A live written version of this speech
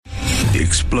the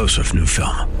explosive new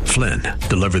film, Flynn,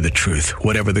 Deliver the Truth,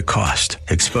 Whatever the Cost,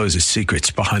 exposes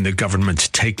secrets behind the government's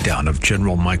takedown of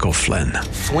General Michael Flynn.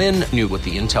 Flynn knew what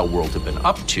the intel world had been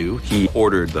up to. He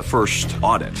ordered the first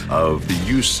audit of the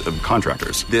use of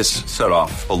contractors. This set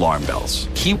off alarm bells.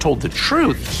 He told the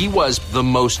truth. He was the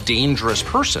most dangerous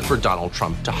person for Donald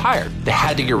Trump to hire. They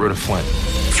had to get rid of Flynn.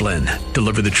 Flynn,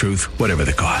 Deliver the Truth, Whatever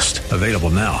the Cost. Available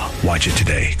now. Watch it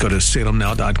today. Go to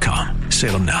salemnow.com.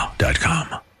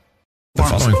 salemnow.com. The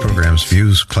following program's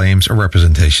views, claims, or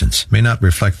representations may not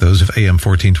reflect those of AM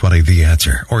 1420 The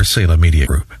Answer or Salem Media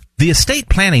Group. The estate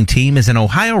planning team is an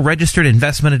Ohio registered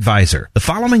investment advisor. The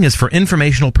following is for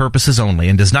informational purposes only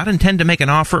and does not intend to make an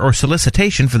offer or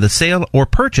solicitation for the sale or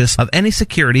purchase of any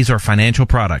securities or financial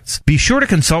products. Be sure to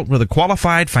consult with a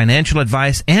qualified financial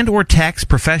advice and or tax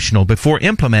professional before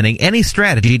implementing any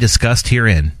strategy discussed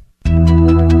herein.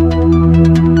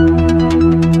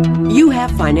 You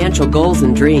have financial goals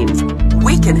and dreams.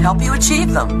 We can help you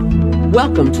achieve them.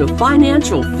 Welcome to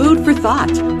Financial Food for Thought,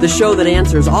 the show that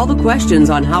answers all the questions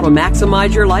on how to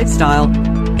maximize your lifestyle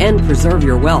and preserve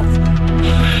your wealth. There's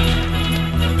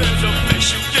a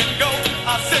place you can go,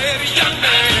 I said, young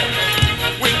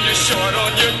man. When you're short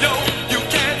on your dough, you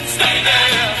can't stay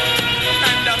there.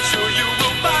 And I'm sure you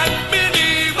will find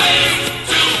many ways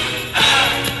to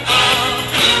have a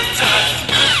good time.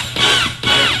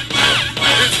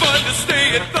 It's fun to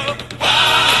stay at the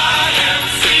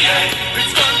YMCA.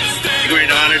 It's fun to stay. Great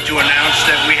honor to announce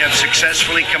that we have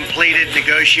successfully completed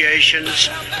negotiations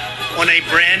on a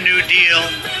brand new deal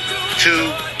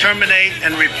to terminate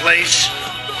and replace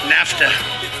NAFTA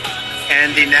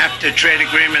and the NAFTA trade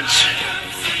agreements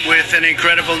with an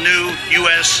incredible new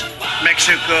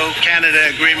U.S.-Mexico-Canada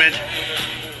agreement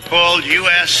called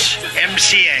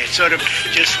USMCA. It sort of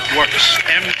just works.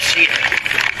 MCA.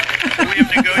 We have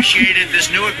negotiated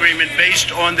this new agreement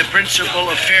based on the principle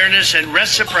of fairness and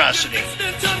reciprocity.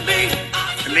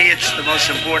 To me, it's the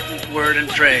most important word in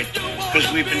trade because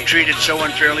we've been treated so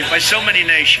unfairly by so many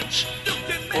nations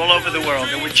all over the world,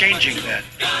 and we're changing that.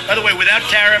 By the way, without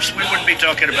tariffs, we wouldn't be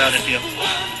talking about a deal.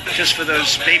 Just for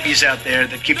those babies out there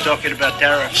that keep talking about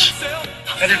tariffs.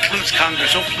 That includes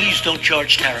Congress. Oh, please don't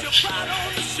charge tariffs.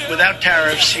 Without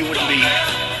tariffs, we wouldn't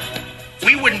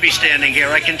be standing here.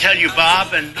 I can tell you,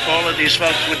 Bob and all of these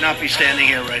folks would not be standing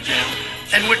here right now.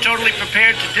 And we're totally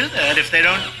prepared to do that if they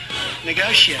don't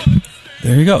negotiate.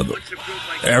 There you go.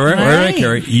 Right,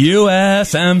 Carrie.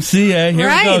 USMCA. Here we go.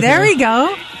 Right, there we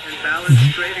go.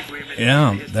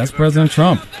 Yeah, that's President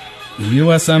Trump. The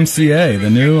USMCA, the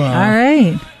new... all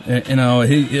right.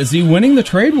 Is he winning the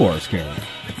trade wars, Carrie?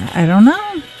 I don't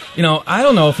know. I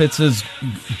don't know if it's as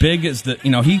big as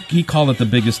he called it the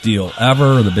biggest deal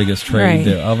ever, or the biggest trade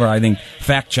deal ever. I think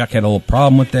Fact Check had a little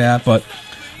problem with that, but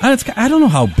I don't know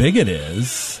how big it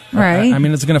is. Right. I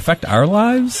mean, is it going to affect our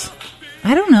lives?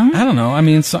 I don't know. I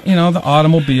mean, the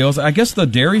automobiles. I guess the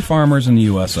dairy farmers in the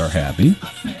U.S. are happy.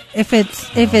 If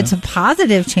it's a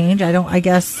positive change, I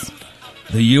guess.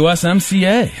 The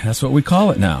USMCA. That's what we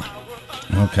call it now.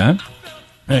 Okay.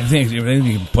 I think you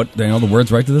can put the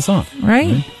words right to the song. Right.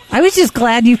 Mm-hmm. I was just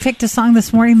glad you picked a song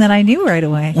this morning that I knew right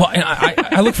away. Well,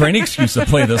 I look for any excuse to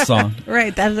play this song.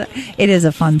 Right. It is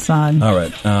a fun song. All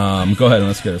right. Go ahead and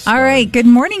let's get it started. All right. Good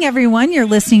morning, everyone. You're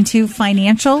listening to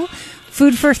Financial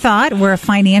Food for Thought. We're a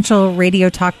financial radio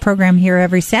talk program here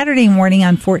every Saturday morning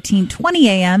on 1420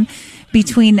 a.m.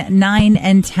 between 9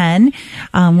 and 10.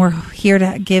 We're here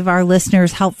to give our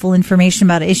listeners helpful information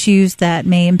about issues that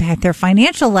may impact their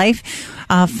financial life,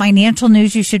 financial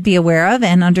news you should be aware of,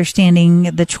 and understanding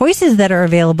the choices that are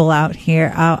available out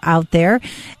there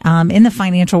in the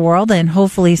financial world. And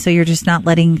hopefully, so you're just not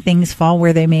letting things fall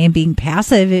where they may, being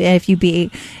passive. If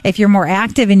you're more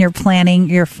active in your planning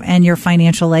your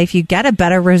financial life, you get a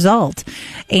better result.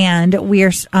 And we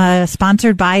are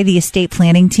sponsored by the Estate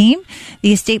Planning Team.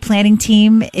 The Estate Planning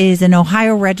Team is an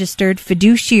Ohio registered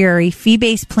fiduciary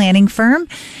fee-based planning firm,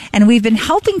 and we've been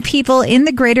helping people in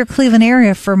the greater Cleveland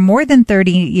area for more than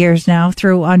 30 years now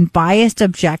through unbiased,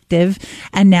 objective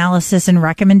analysis and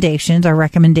recommendations. Our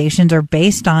recommendations are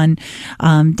based on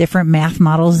different math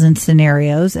models and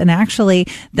scenarios, and actually,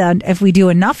 if we do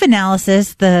enough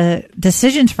analysis, the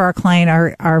decisions for our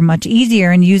client are much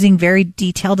easier, and using very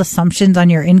detailed assumptions on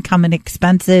your income and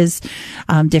expenses,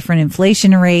 different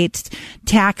inflation rates,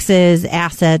 taxes,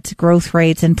 assets, growth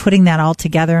rates, and putting that all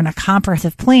together in a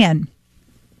comprehensive plan.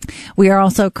 We are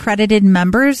also accredited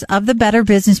members of the Better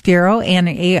Business Bureau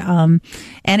and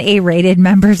and A-rated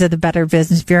members of the Better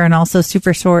Business Bureau, and also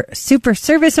Super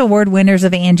Service Award winners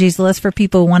of Angie's List for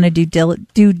people who want to do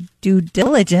due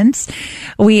diligence.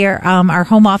 We are, our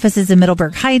home office is in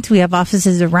Middleburg Heights. We have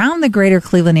offices around the greater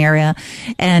Cleveland area.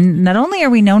 And not only are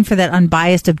we known for that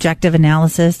unbiased, objective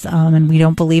analysis, and we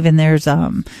don't believe in there's,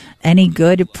 any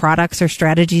good products or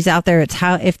strategies out there. It's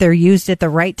how, if they're used at the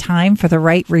right time for the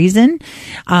right reason.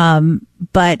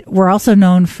 But we're also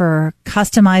known for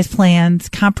customized plans,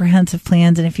 comprehensive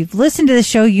plans. And if you've listened to the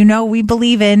show, you know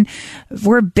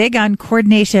we're big on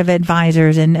coordination of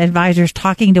advisors and advisors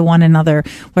talking to one another,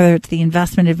 whether it's the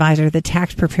investment advisor, the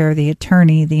tax preparer, the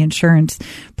attorney, the insurance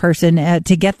person,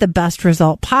 to get the best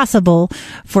result possible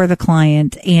for the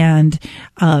client. And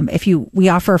we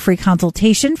offer a free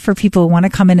consultation for people who want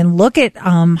to come in and look at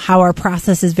how our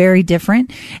process is very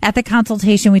different. At the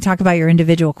consultation, we talk about your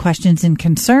individual questions and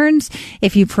concerns.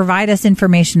 If you provide us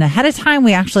information ahead of time,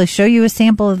 we actually show you a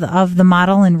sample of the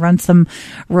model and run some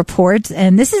reports.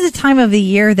 And this is a time of the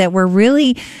year that we're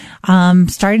really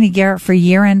starting to gear up for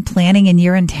year-end planning and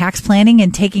year-end tax planning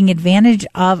and taking advantage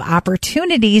of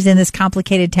opportunities in this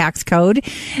complicated tax code.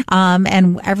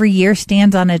 And every year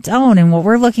stands on its own. And what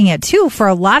we're looking at, too, for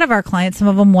a lot of our clients, some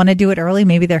of them want to do it early.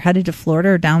 Maybe they're headed to Florida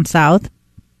or down south,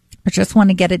 or just want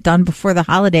to get it done before the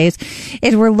holidays,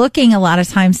 is we're looking a lot of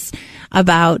times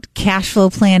about cash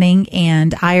flow planning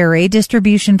and IRA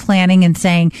distribution planning and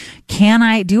saying,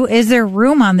 is there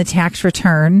room on the tax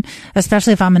return,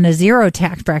 especially if I'm in a zero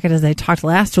tax bracket, as I talked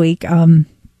last week,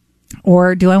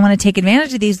 or do I want to take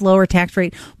advantage of these lower tax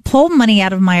rate, pull money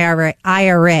out of my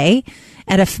IRA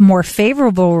at a more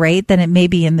favorable rate than it may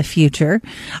be in the future,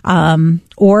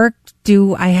 or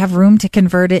do I have room to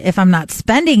convert it if I'm not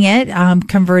spending it,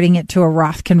 converting it to a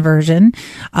Roth conversion?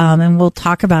 And we'll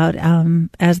talk about,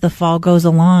 as the fall goes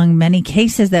along, many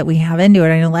cases that we have into it.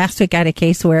 I know last week I had a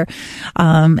case where,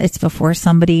 it's before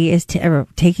somebody is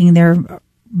taking their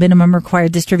minimum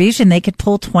required distribution, they could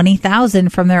pull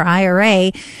 $20,000 from their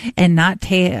IRA and not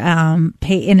pay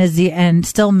and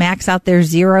still max out their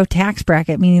zero tax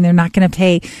bracket, meaning they're not going to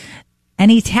pay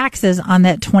any taxes on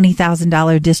that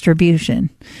 $20,000 distribution.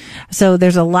 So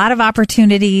there's a lot of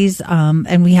opportunities,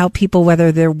 and we help people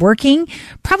whether they're working,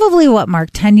 probably Mark,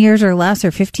 10 years or less or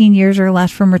 15 years or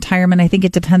less from retirement. I think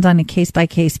it depends on a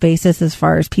case-by-case basis as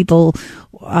far as people,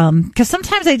 because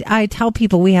sometimes I tell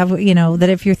people we have, that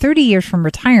if you're 30 years from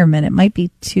retirement, it might be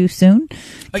too soon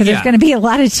because there's going to be a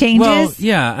lot of changes. Well,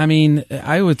 yeah, I mean,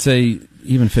 I would say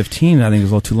even 15, I think,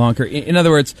 is a little too long. In other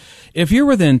words, if you're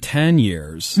within 10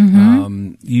 years, you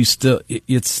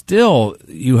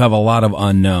have a lot of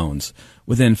unknowns.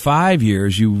 Within 5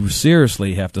 years, you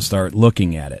seriously have to start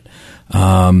looking at it.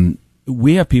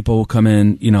 We have people who come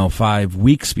in, 5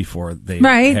 weeks before they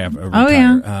have a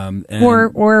retire.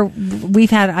 Oh,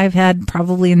 yeah. I've had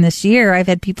probably in this year, I've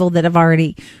had people that have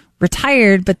already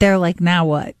retired, but they're like, now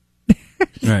what?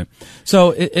 Right.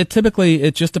 So it typically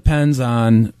just depends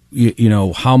on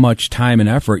how much time and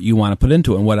effort you want to put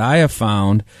into it. And what I have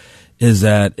found is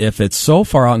that if it's so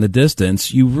far out in the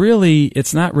distance,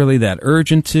 it's not really that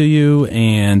urgent to you,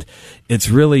 and it's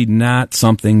really not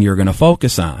something you're going to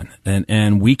focus on.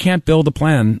 And we can't build a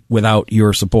plan without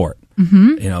your support.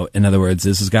 In other words,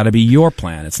 this has got to be your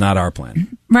plan. It's not our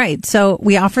plan. Right. So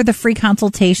we offer the free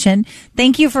consultation.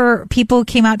 Thank you for people who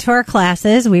came out to our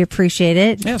classes. We appreciate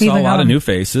it. Yeah, saw a lot of new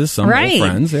faces, some old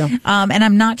friends. Yeah. And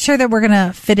I'm not sure that we're going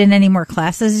to fit in any more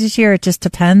classes this year. It just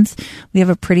depends. We have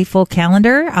a pretty full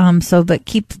calendar. But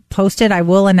keep posted. I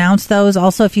will announce those.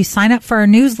 Also, if you sign up for our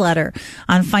newsletter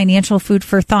on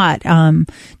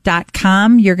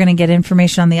financialfoodforthought.com, you're going to get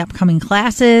information on the upcoming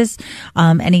classes,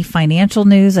 any financial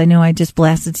news. I know I just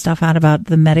blasted stuff out about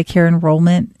the Medicare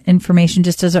enrollment information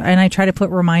and I try to put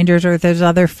reminders, or if there's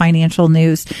other financial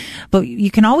news. But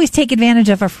you can always take advantage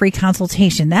of a free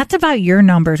consultation. That's about your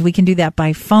numbers. We can do that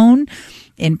by phone,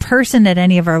 in person at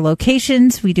any of our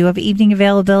locations. We do have evening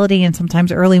availability and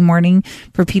sometimes early morning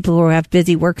for people who have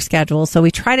busy work schedules. So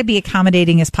we try to be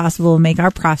accommodating as possible and make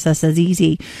our process as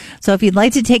easy. So if you'd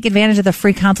like to take advantage of the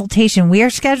free consultation, we are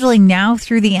scheduling now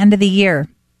through the end of the year.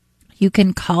 You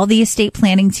can call the estate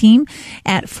planning team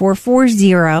at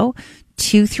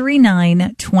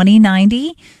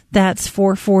 440-239-2090. That's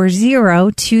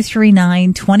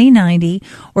 440-239-2090,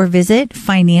 or visit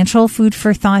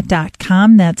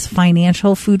financialfoodforthought.com. That's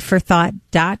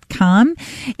financialfoodforthought.com.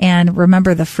 And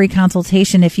remember the free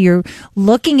consultation. If you're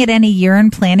looking at any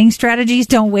year-end planning strategies,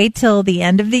 don't wait till the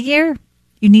end of the year.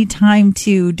 You need time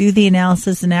to do the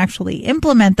analysis and actually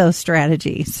implement those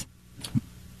strategies.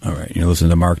 All right. You're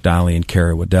listening to Mark Donnelly and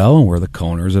Kara Waddell, and we're the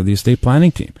co-owners of the estate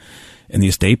planning team. And the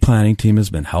estate planning team has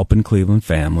been helping Cleveland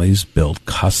families build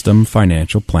custom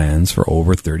financial plans for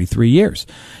over 33 years.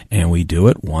 And we do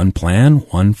it one plan,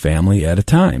 one family at a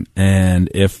time. And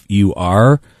if you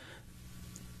are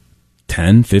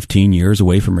 10, 15 years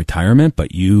away from retirement,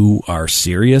 but you are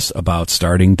serious about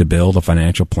starting to build a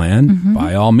financial plan,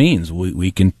 by all means,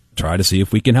 we can try to see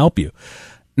if we can help you.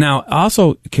 Now,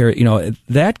 also, Carrie,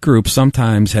 that group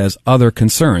sometimes has other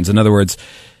concerns. In other words,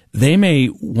 they may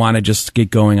want to just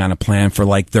get going on a plan for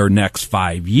like their next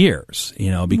 5 years,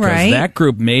 because that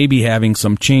group may be having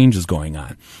some changes going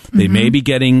on. They may be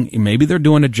maybe they're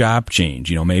doing a job change,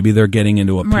 maybe they're getting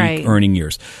into a peak earning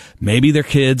years. Maybe their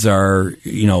kids are,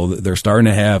 they're starting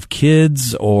to have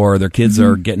kids, or their kids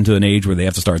are getting to an age where they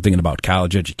have to start thinking about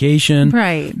college education.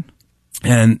 Right.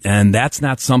 And that's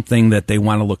not something that they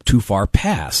want to look too far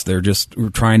past. They're just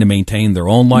trying to maintain their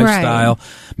own lifestyle.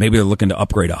 Right. Maybe they're looking to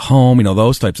upgrade a home,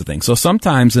 those types of things. So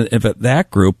sometimes if at that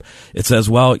group, it says,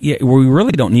 well, we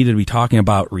really don't need to be talking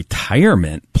about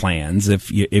retirement plans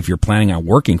if you're planning on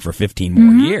working for 15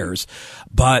 more years.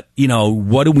 But,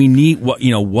 what do we need?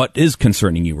 What is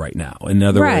concerning you right now? In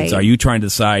other words, are you trying to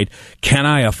decide, can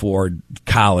I afford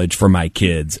college for my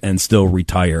kids and still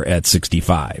retire at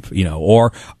 65?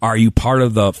 Or are you part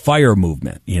of the FIRE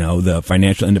movement, the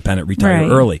Financial Independent Retire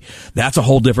Early? That's a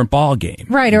whole different ball game.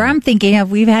 Right. Or I'm thinking of,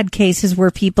 we've had cases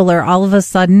where people are all of a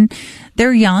sudden,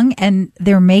 they're young and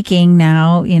they're making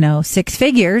now, 6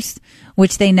 figures,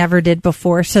 which they never did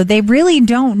before. So they really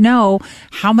don't know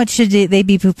how much should they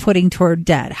be putting toward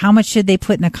debt? How much should they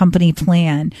put in a company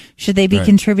plan? Should they be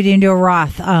contributing to a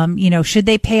Roth? Should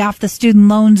they pay off the student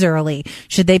loans early?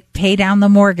 Should they pay down the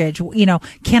mortgage?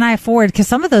 Can I afford? Because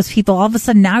some of those people, all of a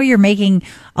sudden now you're making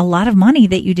a lot of money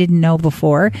that you didn't know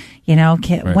before.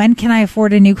 When can I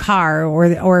afford a new car?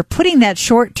 Or putting that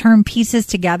short-term pieces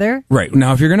together. Right.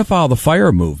 Now, if you're going to follow the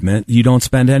FIRE movement, you don't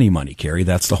spend any money, Carrie.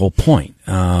 That's the whole point.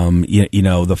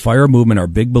 The FIRE movement are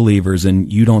big believers in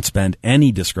you don't spend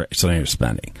any discretionary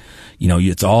spending.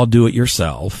 It's all do it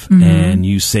yourself, and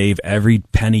you save every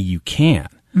penny you can,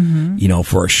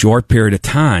 for a short period of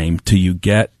time till you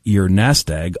get your nest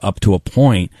egg up to a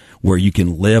point where you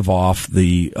can live off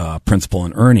the principal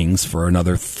and earnings for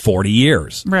another 40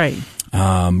 years. Right.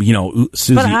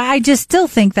 Susie. But I just still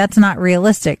think that's not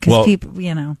realistic because people,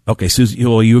 Okay, Susie.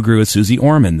 Well, you agree with Susie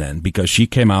Orman then, because she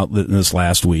came out this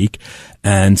last week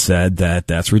and said that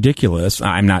that's ridiculous.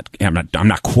 I'm not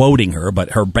quoting her,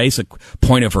 but her basic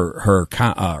point of her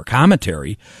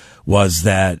commentary was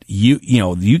that you're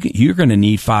going to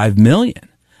need $5 million.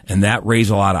 And that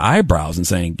raised a lot of eyebrows and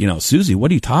saying, Susie, what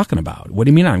are you talking about? What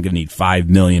do you mean I'm going to need $5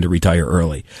 million to retire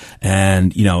early?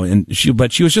 And,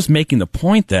 but she was just making the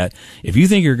point that if you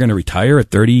think you're going to retire at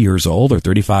 30 years old or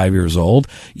 35 years old,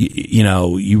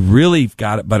 you really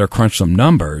better crunch some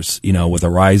numbers, with a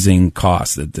rising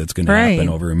cost that's going to happen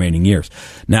over remaining years.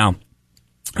 Now,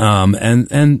 there's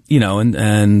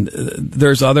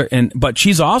other, but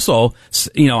she's also,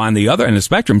 on the other end of the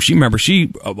spectrum,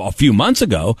 she a few months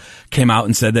ago came out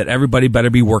and said that everybody better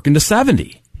be working to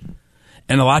 70.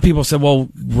 And a lot of people said, well,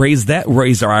 raised their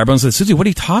eyebrows and said, Susie, what are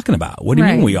you talking about? What do you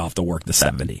mean we all have to work to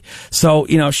 70? So,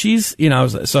 she's,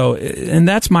 and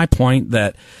that's my point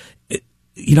that,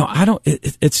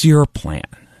 it's your plan.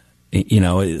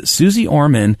 Susie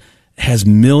Orman has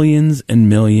millions and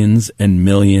millions and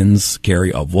millions,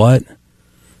 Carrie, of what?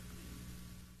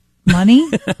 Money?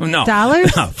 No.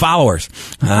 Dollars? No, followers.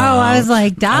 I was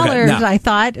like, dollars. Okay, no. I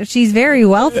thought she's very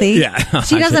wealthy. Yeah.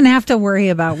 She doesn't have to worry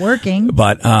about working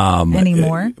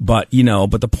anymore. But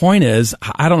the point is,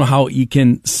 I don't know how you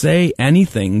can say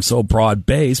anything so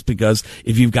broad-based, because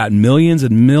if you've got millions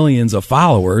and millions of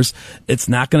followers, it's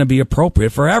not going to be appropriate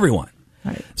for everyone.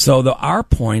 Right. So our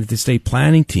point at the estate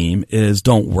planning team is,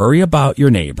 don't worry about your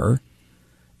neighbor.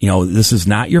 This is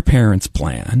not your parents'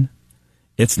 plan.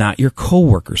 It's not your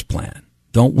coworkers' plan.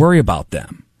 Don't worry about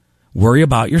them. Worry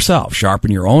about yourself.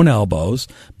 Sharpen your own elbows.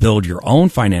 Build your own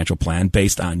financial plan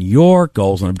based on your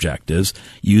goals and objectives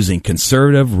using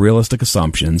conservative, realistic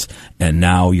assumptions. And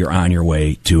now you're on your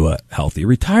way to a healthy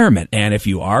retirement. And if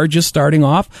you are just starting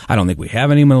off, I don't think we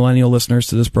have any millennial listeners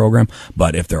to this program,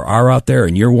 but if there are out there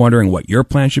and you're wondering what your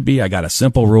plan should be, I got a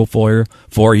simple rule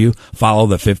for you. Follow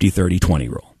the 50-30-20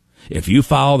 rule. If you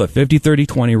follow the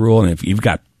 50-30-20 rule, and if you've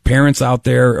got parents out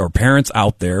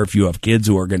there, if you have kids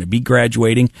who are going to be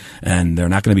graduating and they're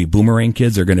not going to be boomerang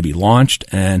kids, they're going to be launched,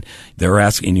 and they're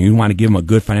asking, you want to give them a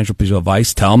good financial piece of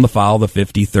advice, tell them to follow the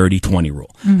 50-30-20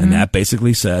 rule. And that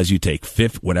basically says you take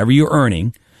whatever you're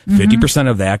earning, 50%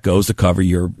 of that goes to cover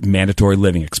your mandatory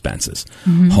living expenses,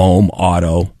 home,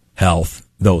 auto, health,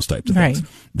 those types of things.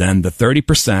 Then the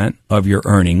 30% of your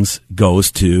earnings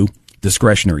goes to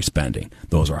discretionary spending.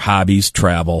 Those are hobbies,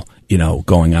 travel,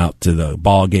 going out to the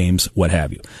ball games, what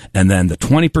have you. And then the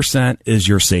 20% is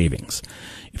your savings.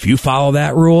 If you follow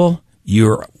that rule,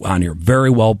 you're on your very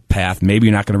well path. Maybe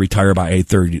you're not going to retire by age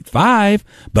 35,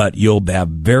 but you'll be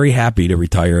very happy to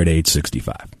retire at age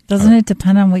 65. Doesn't it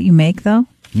depend on what you make, though?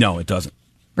 No, it doesn't.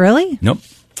 Really? Nope.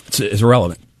 It's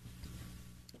irrelevant.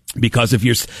 Because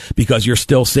you're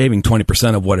still saving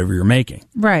 20% of whatever you're making.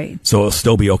 Right. So it'll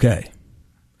still be okay.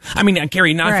 I mean,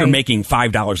 Carrie, not if you're making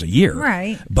 $5 a year.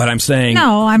 Right. But I'm saying.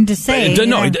 No, I'm just saying.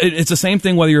 It's the same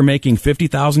thing whether you're making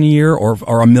 $50,000 a year or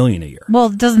 $1 million a year. Well,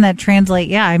 doesn't that translate?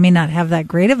 Yeah, I may not have that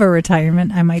great of a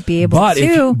retirement. I might be able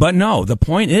to. But no, the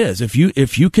point is, if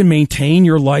you can maintain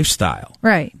your lifestyle.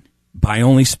 Right. By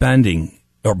only spending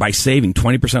or by saving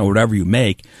 20% of whatever you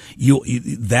make,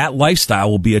 that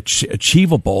lifestyle will be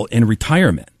achievable in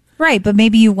retirement. Right, but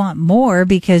maybe you want more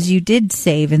because you did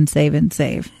save and save and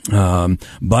save.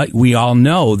 But we all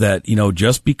know that,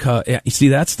 just because, you see,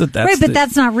 that's right, but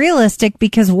that's not realistic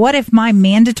because what if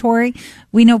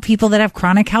we know people that have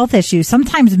chronic health issues.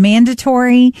 Sometimes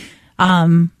mandatory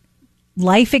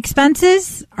life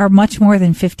expenses are much more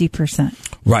than 50%.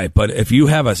 Right, but if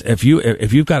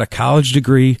you've got a college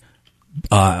degree,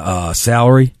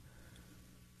 salary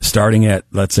starting at,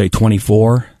 let's say,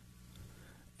 24,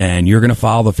 and you're going to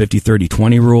follow the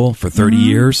 50-30-20 rule for 30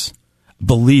 years,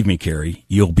 believe me, Carrie,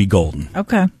 you'll be golden.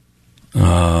 Okay.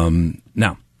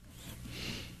 Now,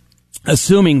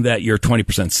 assuming that your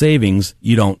 20% savings,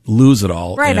 you don't lose it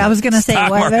all. Right. I was going to say,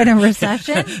 what, in a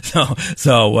recession?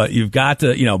 So you've got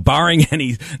to, barring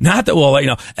any, not that,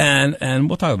 and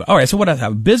we'll talk about, all right. So what I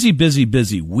have,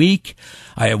 busy week.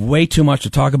 I have way too much to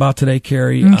talk about today,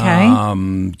 Carrie.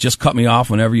 Okay. Just cut me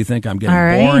off whenever you think I'm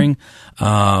getting boring.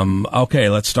 Okay.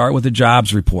 Let's start with the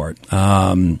jobs report.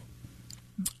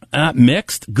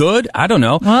 Mixed, good. I don't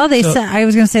know. Well, I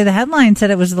was going to say the headline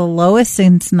said it was the lowest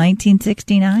since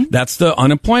 1969. That's the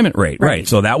unemployment rate, right?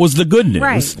 So that was the good news.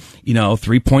 Right.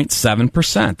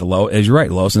 3.7%. The low, as you're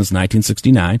right, low since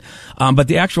 1969. But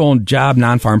the actual job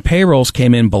non-farm payrolls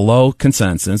came in below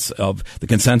consensus. The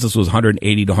consensus was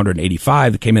 180 to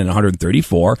 185. It came in at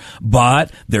 134.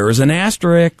 But there is an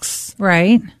asterisk.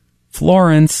 Right.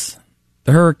 Florence.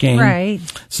 The hurricane. Right.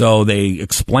 So they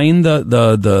explained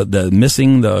the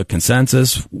missing the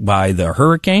consensus by the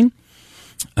hurricane,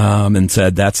 and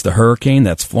said that's the hurricane,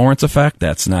 that's Florence effect,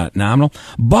 that's not nominal.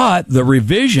 But the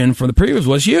revision for the previous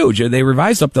was huge. They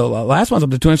revised up the last one's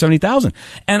up to 270,000.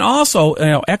 And also,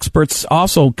 experts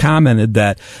also commented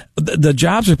that the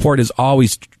jobs report is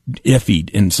always iffy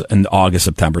in the August,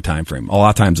 September timeframe. A lot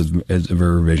of times it's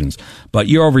revisions. But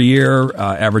year over year,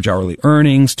 average hourly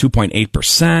earnings,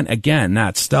 2.8%. Again,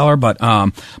 not stellar, but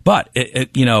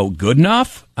it good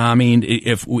enough. I mean,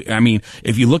 if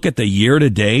you look at the year to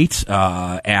date,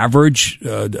 average,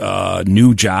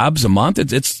 new jobs a month,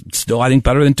 it's still, I think,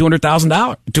 better than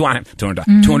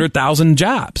 $200,000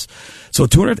 jobs. So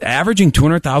averaging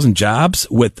 200,000 jobs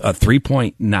with a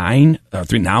 3.9,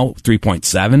 now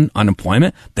 3.7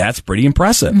 unemployment, that's pretty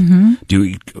impressive. Mm-hmm.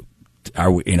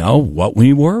 What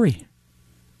we worry.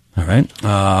 All right.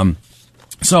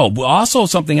 So also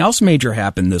something else major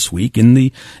happened this week in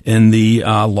the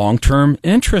long-term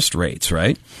interest rates,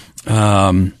 right?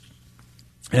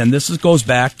 And this goes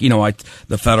back,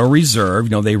 the Federal Reserve,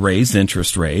 they raised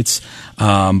interest rates.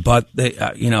 But they,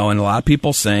 and a lot of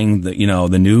people saying that,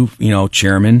 the new,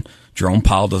 chairman, Jerome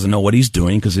Powell, doesn't know what he's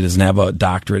doing because he doesn't have a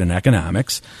doctorate in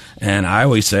economics. And I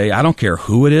always say, I don't care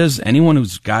who it is. Anyone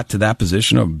who's got to that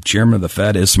position of chairman of the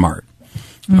Fed is smart.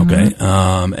 Okay.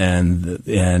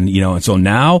 And so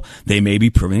now they may be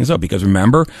proving this up because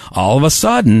remember, all of a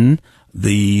sudden,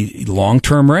 the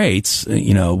long-term rates,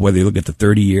 whether you look at the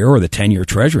 30-year or the 10-year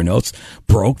Treasury notes,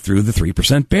 broke through the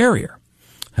 3% barrier.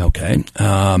 Okay.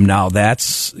 Now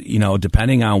that's,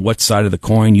 depending on what side of the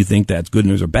coin you think that's good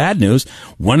news or bad news,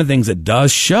 one of the things that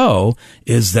does show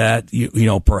is that,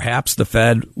 perhaps the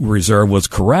Fed Reserve was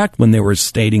correct when they were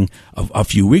stating a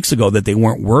few weeks ago that they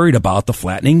weren't worried about the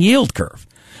flattening yield curve.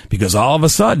 Because all of a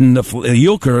sudden, the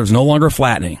yield curve is no longer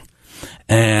flattening.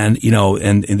 And,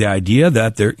 and the idea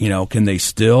that they're, can they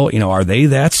still, are they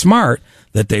that smart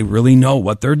that they really know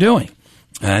what they're doing?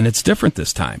 And it's different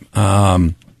this time.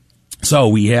 So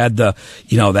we had that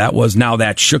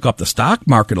shook up the stock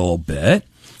market a little bit.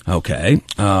 Okay.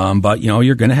 But,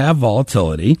 you're going to have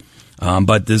volatility.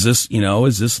 But is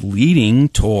this leading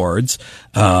towards,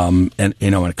 an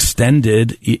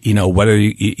extended, whether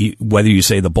you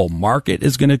say the bull market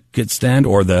is going to extend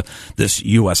or this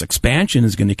U.S. expansion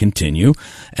is going to continue,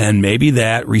 and maybe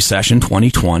that recession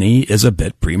 2020 is a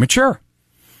bit premature.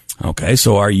 Okay,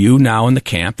 so are you now in the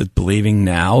camp that believing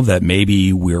now that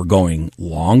maybe we're going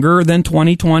longer than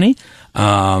 2020?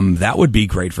 That would be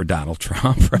great for Donald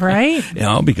Trump, right? You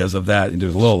know, because of that,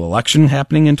 there's a little election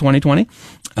happening in 2020.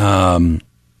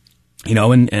 You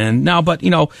know, and now, but, you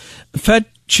know, Fed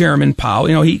Chairman Powell,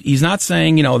 you know, he's not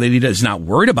saying, you know, that he's not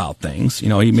worried about things. You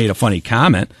know, he made a funny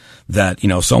comment that, you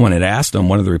know, someone had asked him,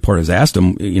 one of the reporters asked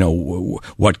him, you know,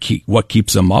 what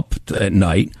keeps him up at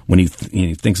night when he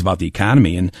thinks about the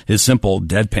economy, and his simple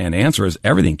deadpan answer is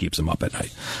everything keeps him up at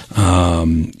night.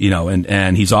 You know,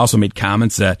 and he's also made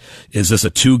comments that, is this a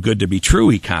too good to be true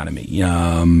economy? You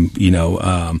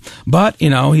know, but, you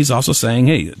know, he's also saying,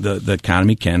 hey, the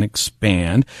economy can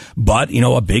expand, but, you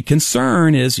know, a big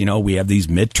concern is, you know, we have these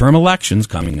midterm elections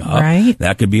coming up. Right.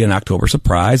 That could be an October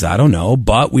surprise. I don't know,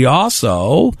 but we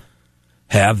also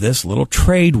have this little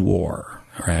trade war,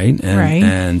 right?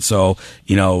 And so,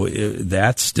 you know,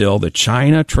 that's still, the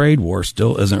China trade war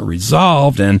still isn't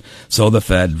resolved. And so the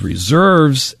Fed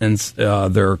Reserves and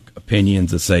their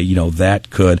opinions that say, you know, that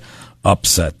could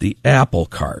upset the apple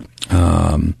cart.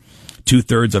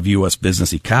 2/3 of U.S.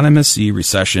 business economists see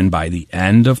recession by the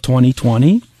end of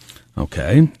 2020.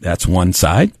 Okay, that's one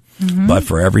side. But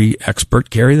for every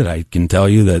expert, Carrie, that I can tell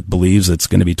you that believes it's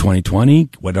going to be 2020,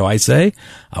 what do I say?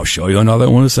 I'll show you another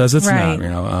one who says it's not. You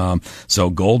know, so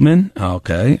Goldman,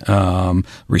 okay,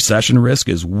 recession risk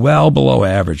is well below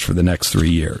average for the next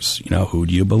 3 years. You know, who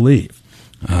do you believe?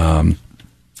 You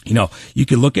know, you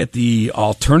could look at the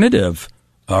alternative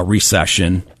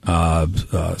recession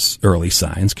early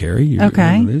signs, Carrie. You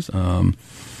remember these?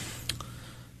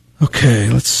 Okay,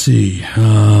 let's see.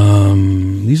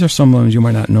 These are some ones you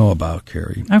might not know about,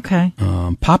 Carrie. Okay.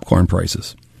 Popcorn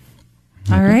prices.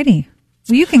 Alrighty.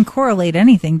 Well, you can correlate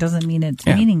anything. Doesn't mean it's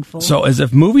meaningful. So as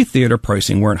if movie theater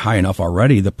pricing weren't high enough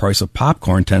already, the price of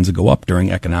popcorn tends to go up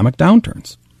during economic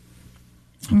downturns.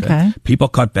 Okay. People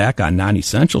cut back on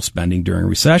non-essential spending during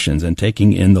recessions, and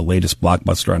taking in the latest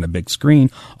blockbuster on a big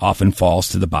screen often falls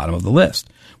to the bottom of the list.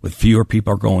 With fewer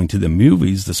people going to the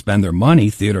movies to spend their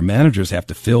money, theater managers have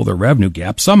to fill their revenue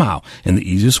gap somehow, and the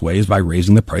easiest way is by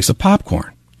raising the price of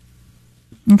popcorn.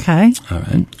 Okay. All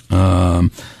right. How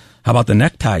about the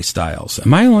necktie styles?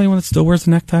 Am I the only one that still wears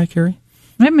the necktie, Carrie?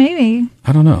 Maybe.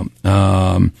 I don't know.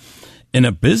 In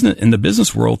the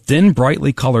business world, thin,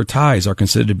 brightly colored ties are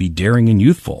considered to be daring and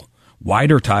youthful.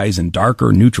 Wider ties and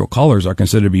darker, neutral colors are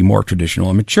considered to be more traditional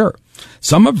and mature.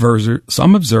 Some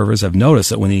observers have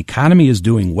noticed that when the economy is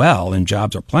doing well and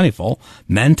jobs are plentiful,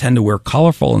 men tend to wear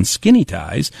colorful and skinny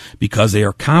ties because they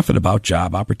are confident about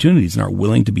job opportunities and are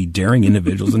willing to be daring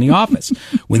individuals in the office.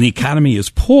 When the economy is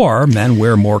poor, men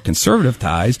wear more conservative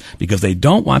ties because they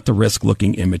don't want to risk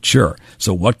looking immature.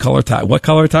 So what color tie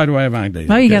do I have on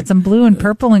today? Oh, you got some blue and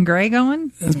purple and gray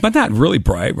going? But not really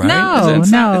bright, right? No,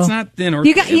 it's no. not thin or...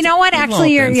 You know what?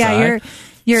 Actually,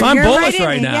 you're so I'm bullish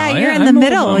right now. Yeah, you're in the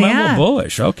middle. I'm a little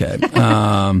bullish. Okay.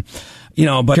 You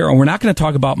know, but Carol, we're not going to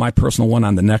talk about my personal one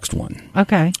on the next one.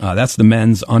 Okay. That's the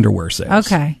men's underwear sales.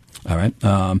 Okay. All right.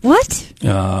 What?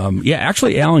 Yeah,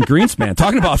 actually, Alan Greenspan,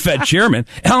 talking about Fed chairman,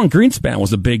 Alan Greenspan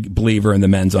was a big believer in the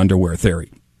men's underwear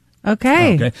theory.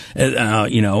 Okay.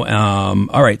 You know,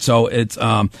 all right. So it's,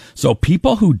 so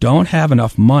people who don't have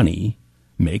enough money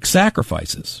make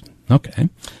sacrifices. Okay.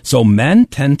 So men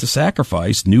tend to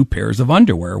sacrifice new pairs of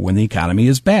underwear when the economy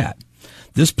is bad.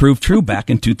 This proved true back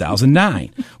in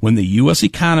 2009 when the U.S.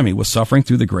 economy was suffering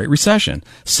through the Great Recession.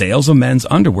 Sales of men's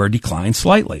underwear declined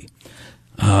slightly.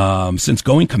 Since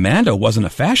going commando wasn't a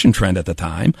fashion trend at the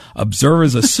time,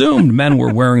 observers assumed men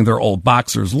were wearing their old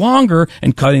boxers longer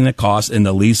and cutting the cost in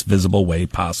the least visible way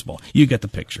possible. You get the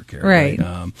picture, Carrie.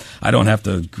 Right. I don't have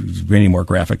to be any more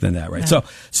graphic than that, right? Yeah.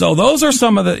 So those are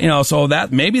some of the, you know, so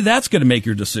that maybe that's going to make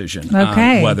your decision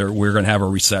on whether we're going to have a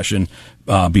recession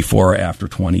before or after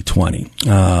 2020.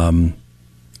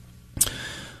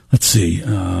 Let's see.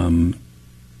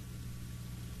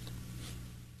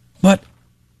 But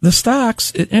the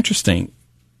stocks, interesting.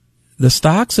 The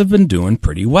stocks have been doing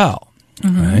pretty well,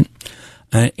 right?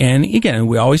 And again,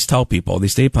 we always tell people, the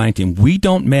estate planning team, we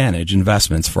don't manage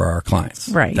investments for our clients.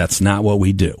 Right. That's not what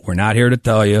we do. We're not here to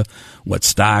tell you what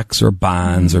stocks or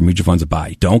bonds or mutual funds to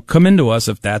buy. Don't come into us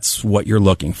if that's what you're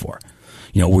looking for.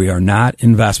 You know, we are not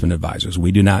investment advisors.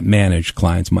 We do not manage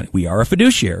clients' money. We are a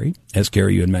fiduciary, as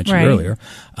Carrie, you had mentioned earlier.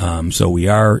 So we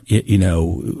are, you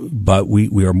know, but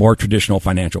we are more traditional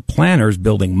financial planners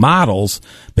building models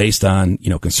based on, you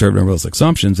know, conservative and realistic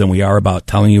assumptions than we are about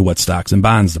telling you what stocks and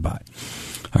bonds to buy.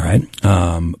 All right.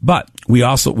 But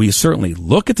we certainly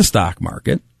look at the stock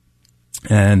market.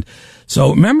 And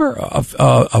so remember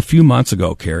a few months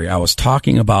ago, Carrie, I was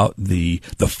talking about the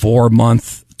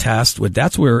 4-month test.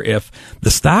 That's where if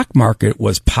the stock market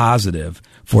was positive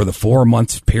for the 4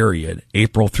 months period,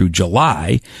 April through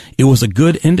July, it was a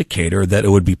good indicator that it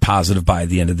would be positive by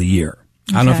the end of the year.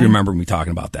 I don't know if you remember me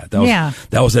talking about that.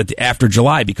 That was after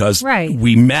July because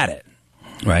we met it.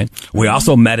 Right. We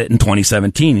also met it in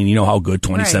 2017, and you know how good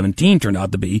 2017 turned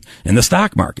out to be in the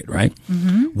stock market, right?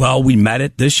 Mm-hmm. Well, we met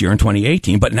it this year in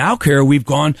 2018, but now, Kara, we've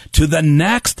gone to the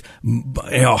next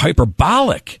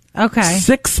hyperbolic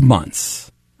 6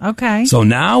 months. Okay. So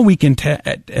now we can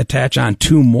attach on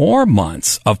 2 more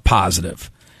months of positive.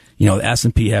 The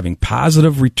S&P having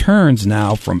positive returns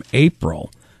now from April,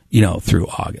 through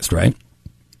August, right?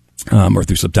 Or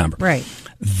through September. Right.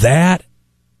 That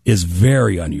is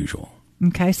very unusual.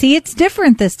 Okay. See, it's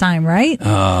different this time, right?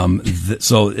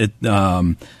 So this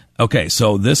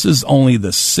is only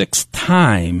the 6th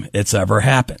time it's ever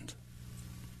happened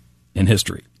in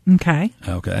history. Okay.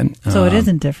 Okay. So it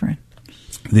isn't different.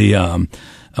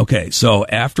 So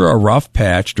after a rough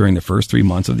patch during the first 3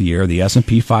 months of the year, the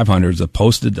S&P 500 have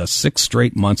posted 6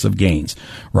 straight months of gains,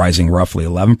 rising roughly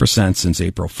 11% since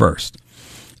April 1st.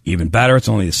 Even better, it's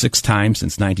only the 6th time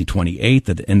since 1928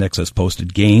 that the index has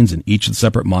posted gains in each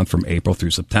separate month from April through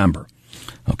September.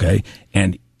 Okay?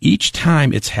 And each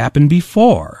time it's happened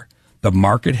before, the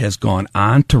market has gone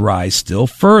on to rise still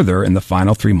further in the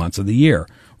final 3 months of the year,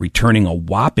 returning a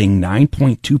whopping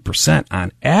 9.2%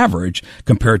 on average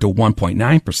compared to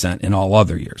 1.9% in all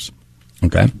other years.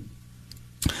 Okay?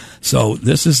 So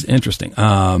this is interesting.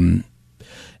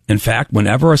 In fact,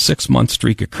 whenever a 6-month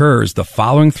streak occurs, the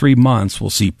following 3 months will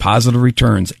see positive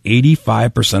returns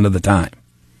 85% of the time.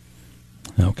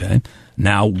 Okay.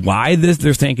 Now, why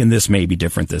they're thinking this may be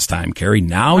different this time, Carrie,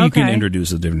 now you can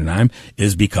introduce a different time,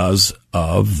 is because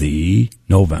of the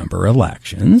November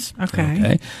elections.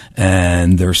 Okay.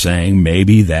 And they're saying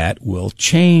maybe that will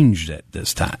change it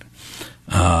this time.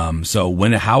 So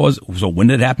when did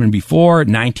it happen before?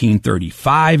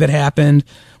 1935 it happened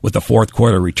with a fourth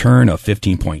quarter return of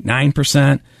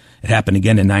 15.9%. It happened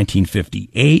again in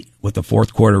 1958 with a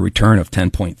fourth quarter return of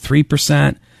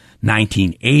 10.3%.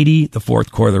 1980, the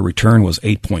fourth quarter return was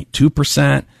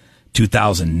 8.2%.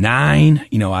 2009,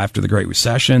 after the Great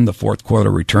Recession, the fourth quarter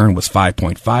return was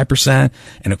 5.5%.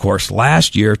 And of course,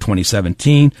 last year,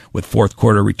 2017, with fourth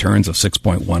quarter returns of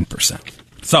 6.1%.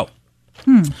 So,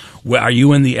 are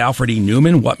you in the Alfred E.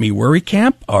 Newman, what me worry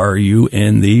camp? Or are you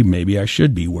in the maybe I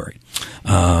should be worried?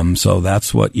 So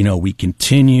that's what, we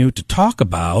continue to talk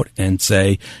about and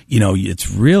say,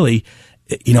 it's really,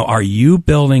 are you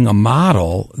building a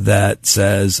model that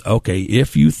says, okay,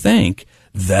 if you think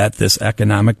that this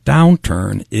economic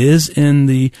downturn is in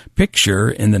the picture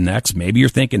in the next, maybe you're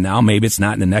thinking now, maybe it's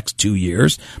not in the next 2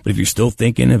 years, but if you're still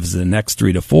thinking if it's the next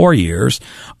 3 to 4 years,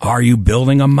 are you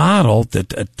building a model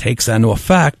that takes that into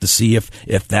effect to see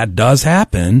if that does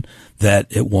happen, that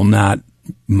it will not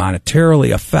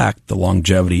monetarily affect the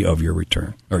longevity of your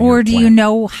return? Or do you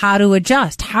know how to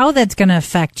adjust, how that's going to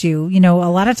affect you? A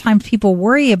lot of times people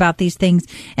worry about these things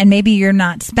and maybe you're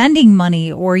not spending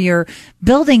money or you're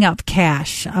building up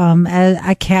cash,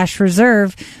 a cash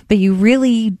reserve, but you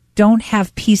really don't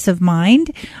have peace of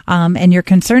mind. And you're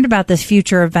concerned about this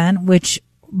future event, which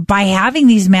by having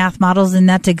these math models, and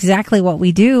that's exactly what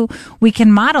we do, we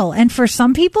can model. And for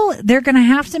some people, they're going to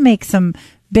have to make some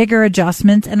bigger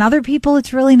adjustments, and other people,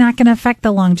 it's really not going to affect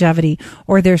the longevity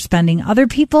or their spending. Other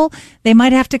people, they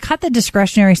might have to cut the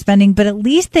discretionary spending, but at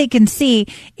least they can see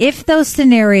if those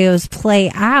scenarios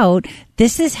play out,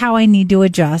 this is how I need to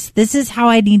adjust. This is how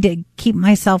I need to keep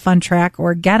myself on track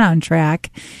or get on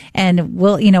track. And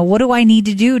what do I need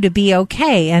to do to be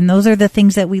okay? And those are the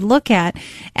things that we look at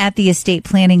the estate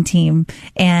planning team.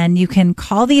 And you can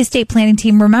call the estate planning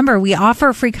team. Remember, we offer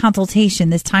a free consultation.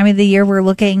 This time of the year, we're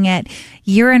looking at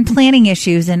year-end planning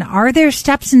issues. And are there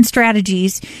steps and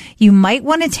strategies you might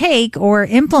want to take or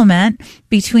implement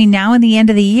between now and the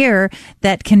end of the year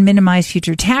that can minimize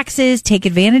future taxes, take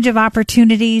advantage of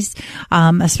opportunities,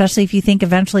 especially if you think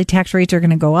eventually tax rates are going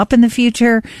to go up in the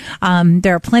future.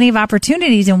 There are plenty of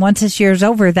opportunities, and once this year is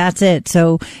over, that's it.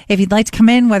 So if you'd like to come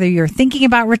in, whether you're thinking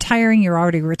about retiring, you're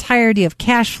already retired, you have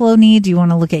cash flow needs, you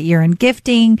want to look at year-end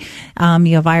gifting,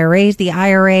 you have IRAs, the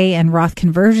IRA and Roth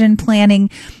conversion planning,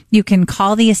 you can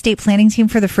call the estate planning team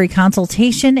for the free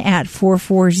consultation at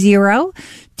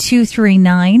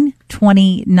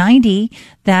 440-239-2090.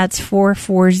 That's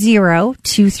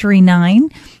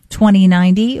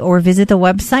 440-239-2090, or visit the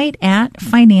website at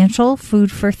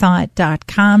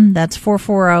financialfoodforthought.com. That's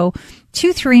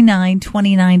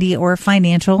 440-239-2090 or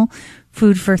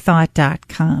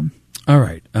financialfoodforthought.com. All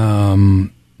right.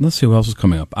 Let's see what else is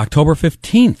coming up. October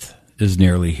 15th is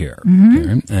nearly here.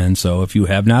 Mm-hmm. And so if you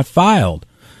have not filed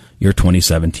your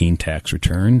 2017 tax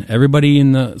return. Everybody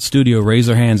in the studio, raise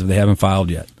their hands if they haven't filed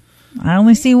yet. I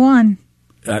only see one.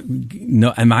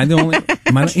 No, am I the only?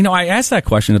 I asked that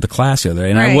question at the class the other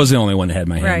day, and I was the only one that had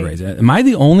my hand raised. Am I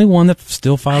the only one that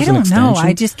still files an extension? I don't know.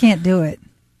 I just can't do it.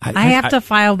 I have to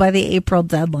file by the April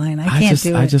deadline. I can't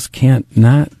do it. I just can't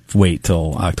not wait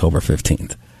till October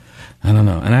 15th. I don't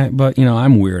know. But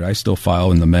I'm weird. I still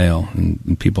file in the mail,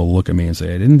 and people look at me and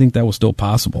say, I didn't think that was still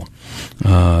possible.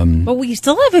 But we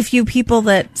still have a few people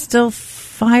that still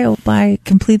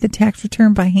complete the tax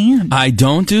return by hand. I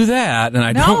don't do that, and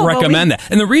I don't recommend that.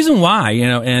 And the reason why,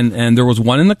 and there was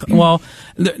one in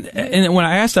and when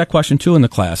I asked that question too in the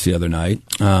class the other night,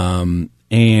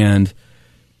 and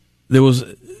there was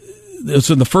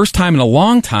the first time in a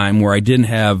long time where I didn't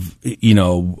have,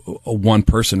 one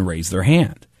person raise their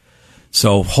hand.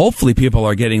 So hopefully people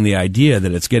are getting the idea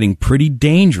that it's getting pretty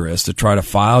dangerous to try to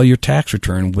file your tax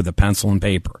return with a pencil and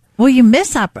paper. Well, you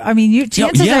miss chances are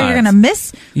you're going to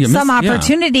miss some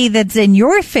opportunity that's in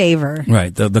your favor.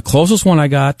 Right. The closest one I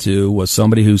got to was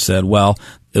somebody who said, well,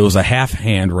 it was a half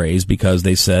hand raise because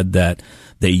they said that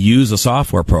they use a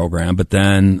software program, but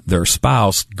then their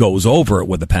spouse goes over it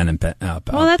with a pen and pencil.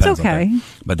 Well, that's okay.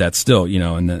 But that's still,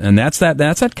 and that's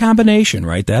that combination,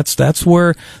 right? That's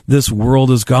where this world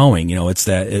is going. It's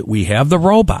that we have the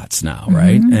robots now,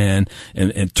 right? And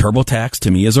TurboTax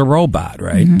to me is a robot,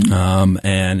 right?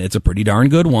 And it's a pretty darn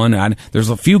good one. There's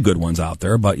a few good ones out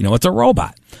there, but it's a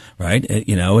robot, right?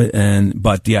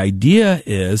 But the idea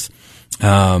is,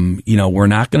 we're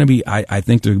not going to be, I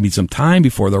think there's going to be some time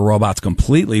before the robots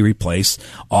completely replace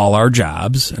all our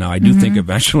jobs. Now, I do think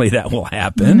eventually that will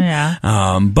happen.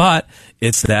 Yeah. But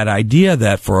it's that idea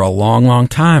that for a long, long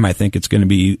time, I think it's going to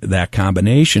be that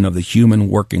combination of the human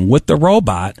working with the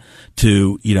robot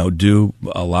to, do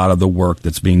a lot of the work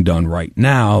that's being done right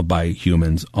now by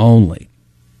humans only.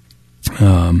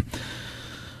 All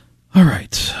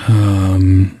right.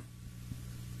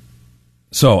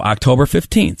 So October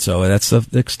 15th. So that's the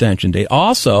extension date.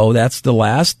 Also, that's the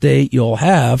last date you'll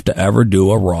have to ever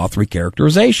do a Roth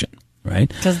recharacterization, right?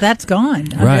 Because that's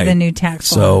gone under the new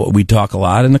tax law. So we talk a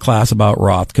lot in the class about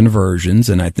Roth conversions,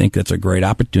 and I think that's a great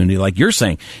opportunity. Like you're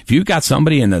saying, if you've got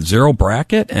somebody in the zero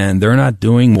bracket and they're not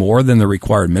doing more than the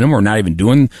required minimum, or not even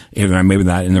doing, maybe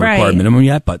not in the required minimum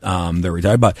yet, but they're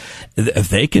retired. But if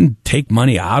they can take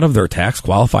money out of their tax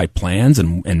qualified plans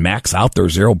and max out their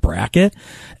zero bracket,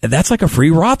 that's like a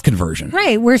free Roth conversion.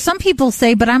 Right, where some people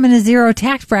say, but I'm in a zero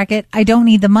tax bracket, I don't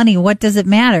need the money. What does it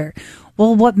matter?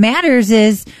 Well, what matters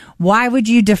is why would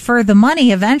you defer the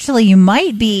money? Eventually, you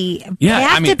might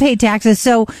have to pay taxes.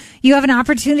 So you have an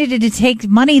opportunity to take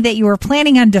money that you were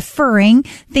planning on deferring,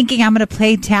 thinking I'm going to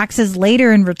pay taxes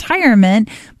later in retirement,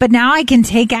 but now I can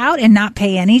take out and not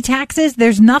pay any taxes.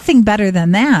 There's nothing better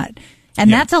than that.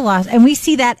 And that's a loss. And we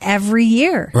see that every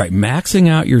year. Right. Maxing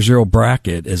out your zero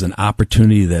bracket is an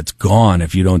opportunity that's gone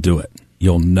if you don't do it.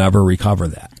 You'll never recover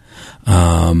that.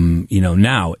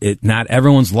 Now not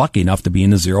everyone's lucky enough to be in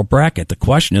the zero bracket. The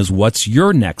question is, what's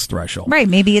your next threshold? Right.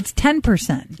 Maybe it's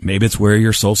 10%. Maybe it's where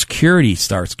your Social Security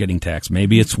starts getting taxed.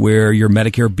 Maybe it's where your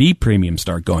Medicare B premiums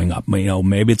start going up.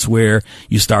 Maybe it's where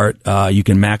you start, you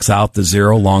can max out the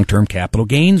zero long-term capital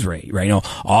gains rate, right?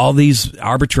 All these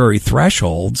arbitrary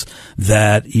thresholds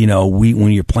that,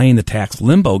 when you're playing the tax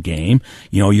limbo game,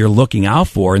 you're looking out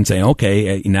for and saying,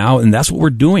 okay, now, and that's what we're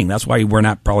doing. That's why we're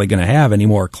not probably going to have any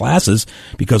more classes,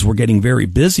 because we're getting very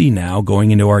busy now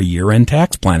going into our year-end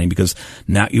tax planning, because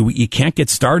now you can't get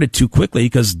started too quickly,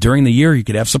 because during the year you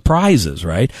could have surprises,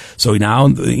 right? So now,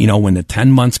 when the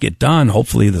 10 months get done,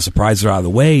 hopefully the surprises are out of the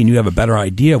way and you have a better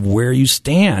idea of where you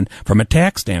stand from a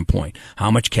tax standpoint.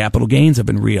 How much capital gains have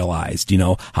been realized,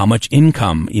 how much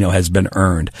income, has been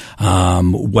earned,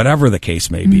 whatever the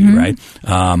case may be, right?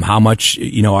 How much,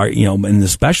 and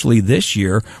especially this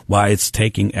year, why it's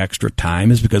taking extra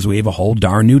time is because we have a whole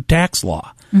darn new tax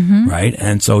law. Right.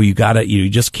 And so you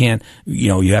just can't,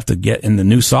 you have to get in the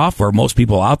new software. Most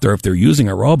people out there, if they're using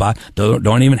a robot,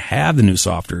 don't even have the new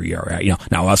software yet.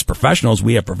 Now us professionals,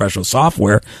 we have professional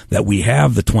software that we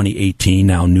have the 2018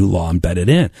 now new law embedded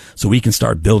in. So we can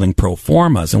start building pro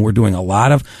formas, and we're doing a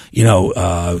lot of,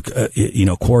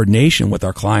 coordination with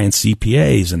our clients'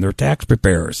 CPAs and their tax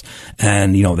preparers.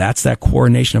 And, that's that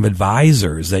coordination of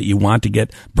advisors that you want to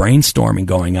get brainstorming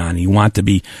going on. You want to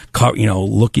be,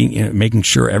 looking, making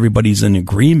sure everybody's in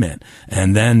agreement,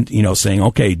 and then, saying,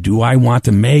 okay, do I want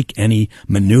to make any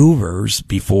maneuvers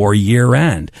before year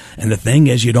end? And the thing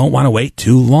is, you don't want to wait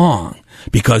too long.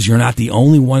 because you're not the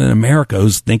only one in America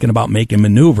who's thinking about making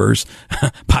maneuvers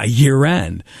by year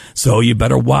end. So you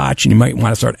better watch, and you might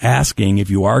want to start asking if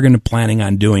you are going to planning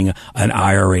on doing an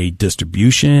IRA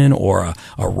distribution or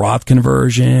a Roth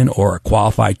conversion or a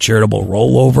qualified charitable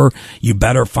rollover. You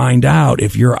better find out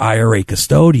if your IRA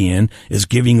custodian is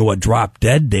giving you a drop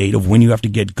dead date of when you have to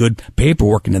get good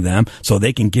paperwork into them so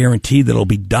they can guarantee that it'll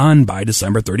be done by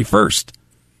December 31st.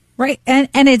 Right. And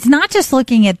it's not just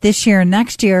looking at this year and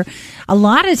next year. A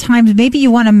lot of times, maybe you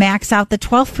want to max out the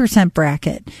 12%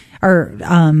 bracket or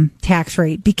tax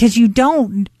rate because you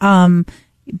don't,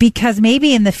 because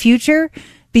maybe in the future,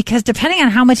 because depending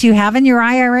on how much you have in your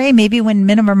IRA, maybe when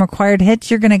minimum required hits,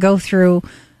 you're going to go through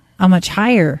a much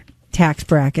higher tax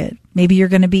bracket. Maybe you're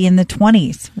going to be in the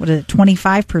 20s. What is it?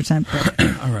 25%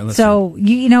 bracket. All right. So,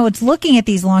 you know, it's looking at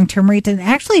these long-term rates. And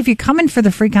actually, if you come in for the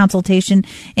free consultation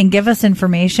and give us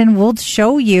information, we'll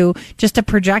show you just a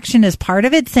projection as part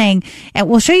of it saying, and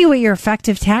we'll show you what your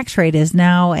effective tax rate is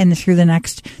now and through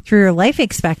your life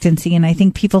expectancy. And I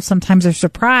think people sometimes are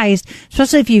surprised,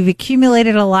 especially if you've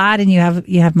accumulated a lot and you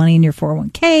have money in your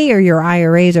 401k or your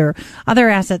IRAs or other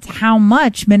assets, how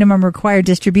much minimum required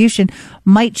distribution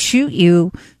might shoot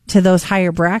you to those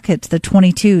higher brackets, the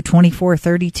 22, 24,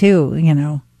 32, you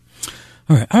know.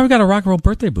 All right. I've got a rock and roll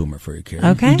birthday boomer for you, Karen.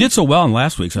 Okay. You did so well in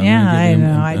last week's. So yeah, I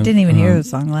know. I didn't even hear the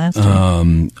song last week.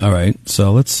 All right.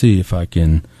 So let's see if I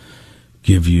can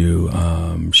give you,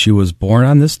 she was born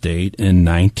on this date in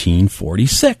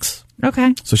 1946.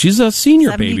 Okay. So she's a senior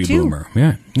 72. baby boomer.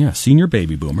 Yeah, senior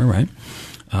baby boomer, right?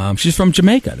 She's from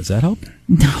Jamaica. Does that help?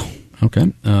 No.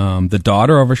 Okay. The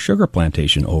daughter of a sugar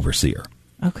plantation overseer.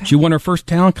 Okay. She won her first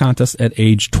talent contest at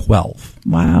age 12.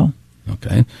 Wow.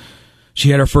 Okay. She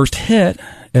had her first hit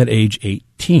at age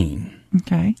 18.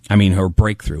 Okay. I mean, her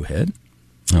breakthrough hit.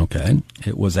 Okay.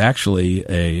 It was actually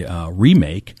a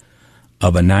remake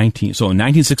of so in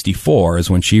 1964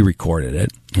 is when she recorded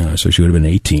it. So she would have been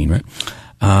 18, right?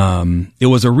 It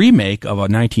was a remake of a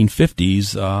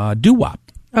 1950s doo-wop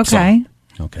Okay. song.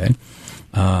 Okay.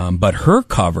 But her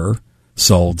cover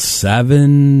sold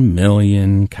 7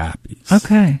 million copies.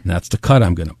 Okay. And that's the cut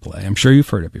I'm going to play. I'm sure you've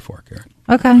heard it before, Karen.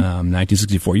 Okay.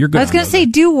 1964. You're good. I was going to say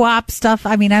doo-wop stuff.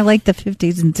 I mean, I like the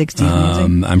 50s and 60s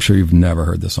music. I'm sure you've never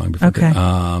heard this song before. Okay.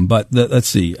 But let's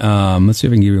see. Let's see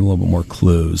if I can give you a little bit more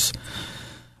clues.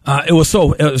 It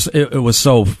was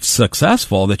so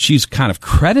successful that she's kind of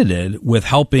credited with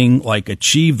helping like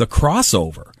achieve the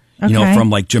crossover. You know,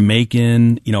 from like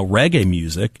Jamaican, reggae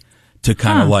music to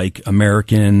kind of like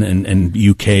American and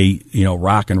UK,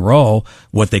 rock and roll,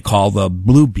 what they call the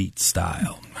blue beat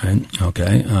style. Right?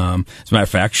 Okay. As a matter of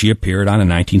fact, she appeared on a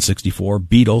 1964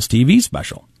 Beatles TV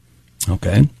special.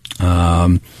 Okay.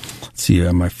 Let's see,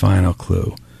 my final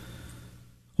clue.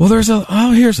 Well,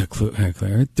 here's a clue,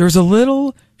 Claire. There's a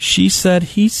little she said,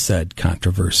 he said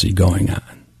controversy going on.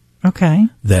 Okay.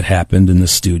 That happened in the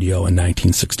studio in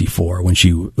 1964 when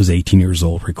she was 18 years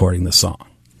old recording the song.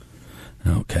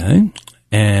 Okay.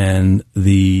 And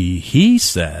the he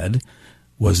said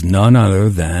was none other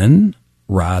than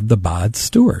Rod the Bod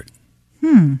Stewart.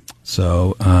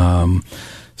 So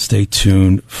stay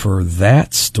tuned for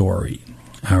that story.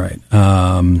 All right.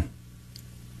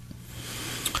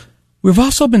 We've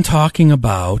also been talking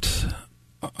about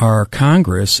our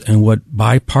Congress and what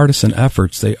bipartisan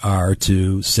efforts they are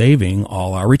to saving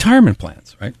all our retirement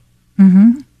plans, right?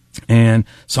 Mm-hmm. And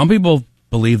some people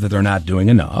believe that they're not doing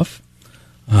enough.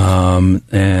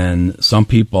 And some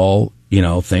people,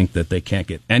 think that they can't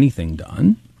get anything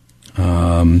done.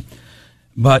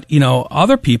 But,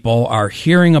 other people are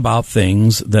hearing about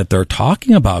things that they're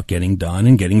talking about getting done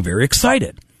and getting very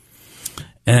excited.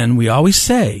 And we always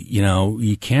say,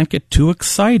 you can't get too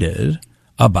excited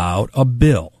about a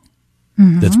bill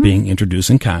that's being introduced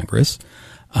in Congress,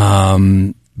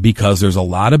 because there's a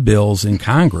lot of bills in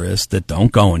Congress that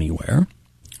don't go anywhere,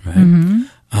 right?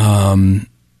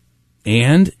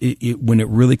 And when it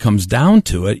really comes down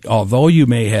to it, although you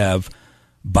may have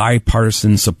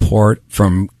bipartisan support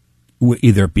from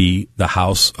either be the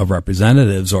House of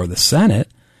Representatives or the Senate,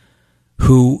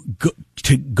 who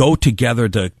go together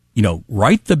to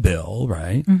write the bill,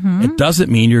 right? It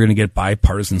doesn't mean you're going to get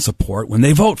bipartisan support when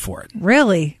they vote for it.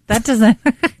 Really? That doesn't...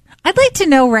 I'd like to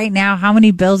know right now how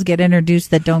many bills get introduced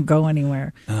that don't go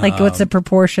anywhere. Like, what's the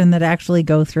proportion that actually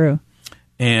go through?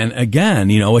 And again,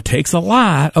 it takes a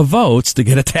lot of votes to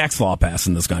get a tax law passed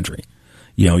in this country.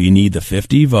 You need the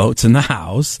 50 votes in the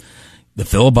House. The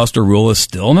filibuster rule is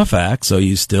still in effect, so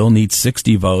you still need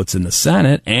 60 votes in the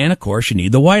Senate. And, of course, you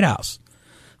need the White House.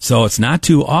 So it's not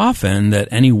too often that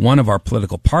any one of our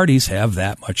political parties have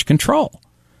that much control.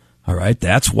 All right.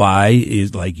 That's why,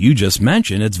 like you just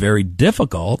mentioned, it's very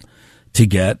difficult to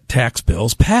get tax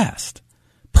bills passed,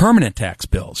 permanent tax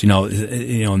bills.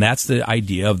 And that's the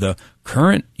idea of the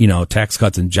current, Tax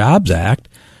Cuts and Jobs Act,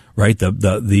 right?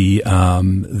 The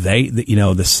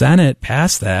Senate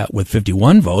passed that with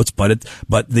 51 votes,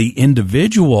 but the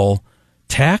individual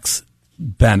tax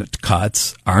benefit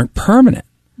cuts aren't permanent.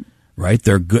 Right,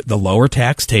 they're good. The lower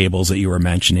tax tables that you were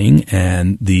mentioning,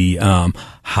 and the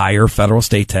higher federal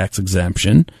state tax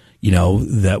exemption,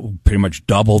 that pretty much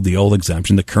doubled the old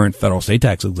exemption. The current federal state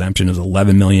tax exemption is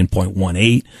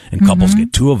 11,000,000.18, and couples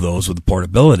get 2 of those with the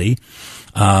portability.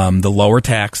 The lower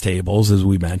tax tables, as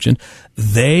we mentioned,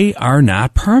 they are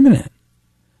not permanent.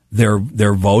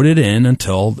 They're voted in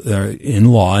until they're in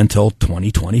law until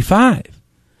 2025.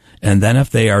 And then if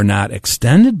they are not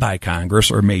extended by Congress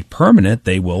or made permanent,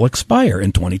 they will expire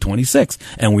in 2026.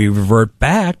 And we revert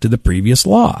back to the previous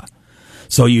law.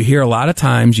 So you hear a lot of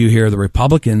times, you hear the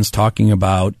Republicans talking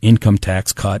about income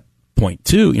tax cut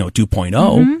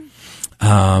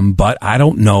 2.0, but I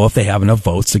don't know if they have enough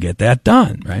votes to get that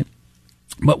done, right?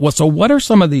 So what are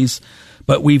some of these?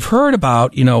 But we've heard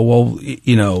about,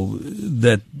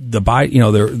 that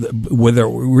whether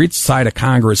which side of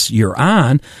Congress you're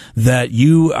on, that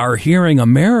you are hearing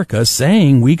America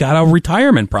saying we got a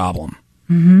retirement problem.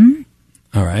 Mm-hmm.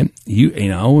 All right.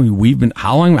 We've been,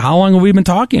 how long have we been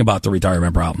talking about the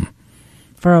retirement problem?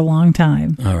 For a long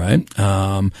time. All right.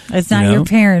 It's not your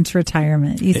parents'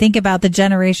 retirement. You think about the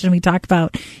generation we talked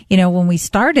about, when we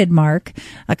started, Mark,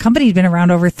 a company's been around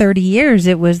over 30 years.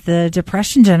 It was the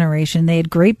Depression generation. They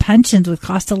had great pensions with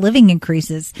cost of living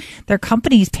increases. Their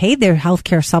companies paid their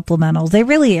healthcare supplementals. They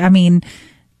really,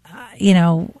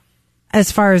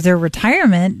 as far as their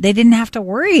retirement, they didn't have to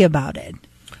worry about it.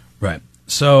 Right.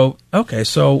 So, okay.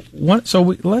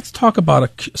 Let's talk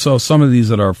about some of these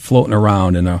that are floating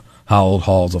around in a hallowed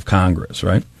halls of Congress,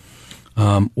 right?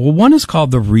 One is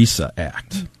called the RESA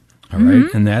Act, all right,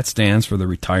 and that stands for the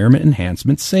Retirement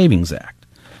Enhancement Savings Act.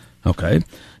 Okay,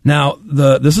 now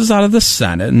this is out of the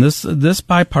Senate, and this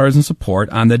bipartisan support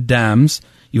on the Dems.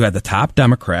 You had the top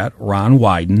Democrat Ron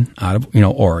Wyden out of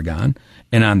Oregon,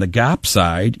 and on the GOP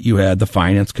side you had the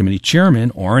Finance Committee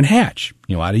Chairman Orrin Hatch,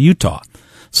 out of Utah.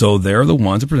 So they're the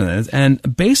ones that presented it,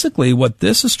 and basically what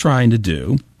this is trying to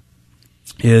do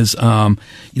is,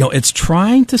 it's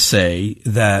trying to say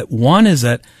that one is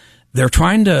that they're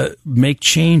trying to make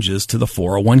changes to the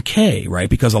 401k, right?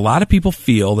 Because a lot of people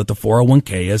feel that the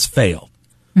 401k has failed.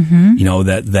 Mm-hmm.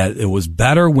 That it was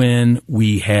better when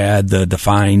we had the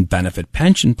defined benefit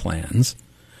pension plans,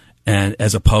 and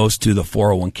as opposed to the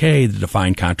 401k, the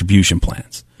defined contribution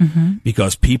plans. Mm-hmm.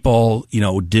 Because people,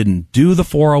 didn't do the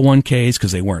 401ks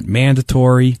because they weren't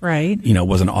mandatory. Right. It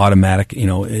wasn't automatic,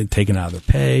 taken out of their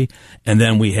pay. And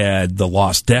then we had the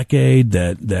lost decade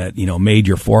that made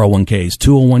your 401ks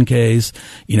 201ks,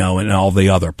 and all the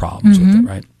other problems with it,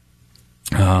 right?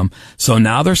 So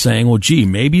now they're saying, well, gee,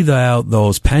 maybe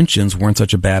those pensions weren't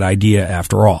such a bad idea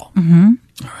after all. Mm-hmm.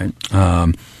 All right.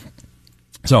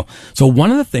 So one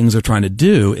of the things they're trying to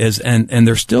do is, and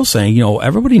they're still saying,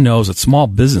 everybody knows that small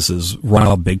businesses run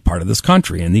a big part of this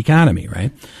country and the economy,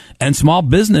 right? And small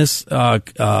business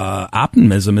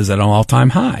optimism is at an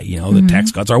all-time high. The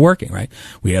tax cuts are working, right?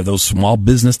 We have those small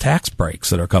business tax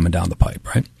breaks that are coming down the pipe,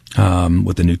 right?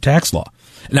 With the new tax law.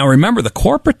 Now, remember, the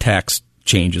corporate tax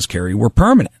changes, Carrie, were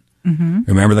permanent. Mm-hmm.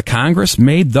 Remember, the Congress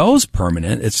made those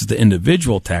permanent. It's the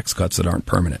individual tax cuts that aren't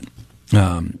permanent.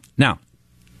 Now,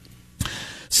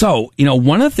 so,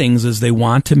 one of the things is they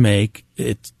want to make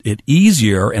it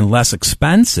easier and less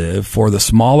expensive for the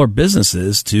smaller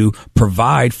businesses to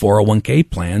provide 401k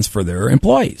plans for their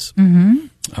employees. Mm-hmm.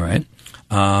 All right.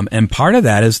 And part of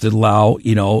that is to allow,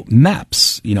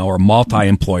 MEPs, or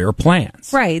multi-employer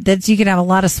plans. Right. That you can have a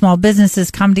lot of small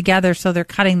businesses come together, so they're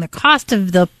cutting the cost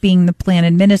of being the plan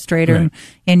administrator, right.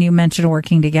 And you mentioned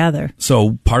working together.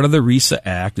 So part of the RESA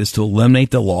Act is to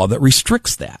eliminate the law that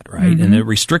restricts that, right? Mm-hmm. And it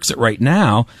restricts it right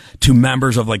now to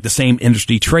members of like the same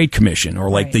industry trade commission or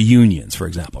like the unions, for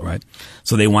example, right?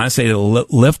 So they want to say to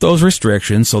lift those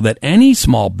restrictions so that any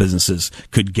small businesses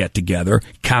could get together,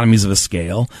 economies of a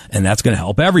scale, and that's going to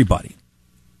help everybody.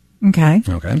 Okay.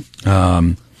 Okay.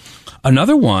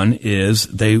 Another one is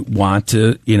they want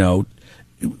to,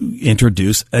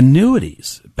 introduce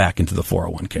annuities back into the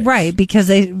 401k. Right,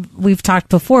 because we've talked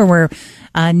before where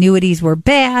annuities were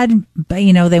bad, but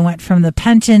they went from the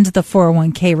pensions, the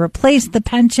 401k replaced the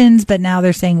pensions, but now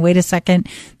they're saying, wait a second,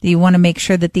 you want to make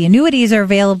sure that the annuities are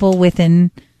available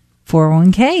within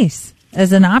 401ks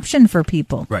as an option for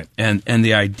people. Right, and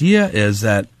the idea is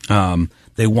that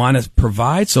they want to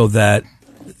provide so that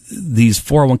these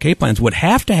 401k plans would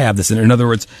have to have this in. In other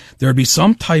words, there would be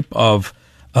some type of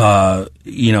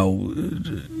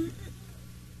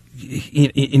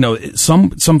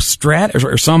some strat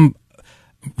or some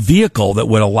vehicle that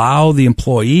would allow the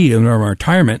employee in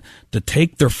retirement to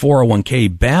take their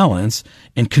 401k balance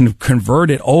and convert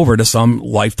it over to some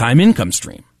lifetime income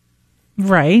stream.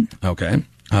 Right. Okay.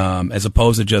 As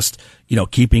opposed to just,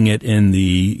 keeping it in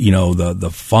the,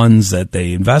 the funds that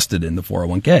they invested in the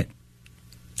 401k.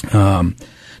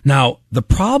 Now, the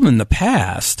problem in the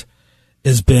past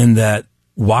has been that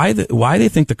why they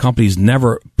think the companies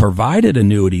never provided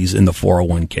annuities in the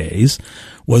 401ks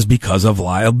was because of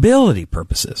liability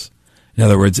purposes. In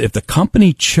other words, if the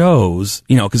company chose,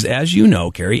 because as you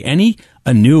know, Carrie, any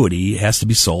annuity has to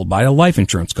be sold by a life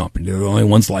insurance company. They're the only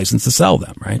ones licensed to sell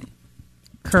them, right?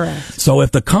 Correct. So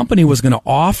if the company was going to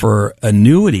offer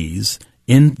annuities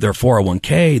in their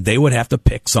 401k, they would have to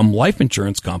pick some life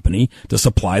insurance company to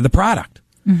supply the product.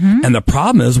 Mm-hmm. And the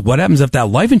problem is, what happens if that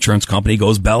life insurance company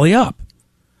goes belly up?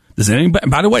 Does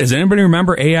anybody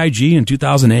remember AIG in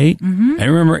 2008? Mm-hmm. I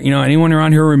remember, anyone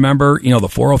around here remember, the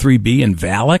 403B and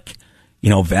VALIC?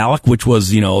 VALIC, which was,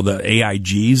 the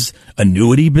AIG's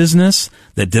annuity business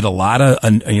that did a lot of,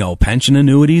 pension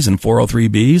annuities and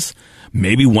 403Bs.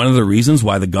 Maybe one of the reasons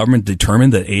why the government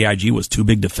determined that AIG was too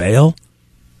big to fail.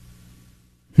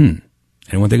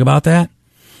 Anyone think about that?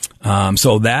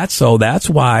 So that's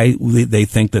why they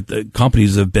think that the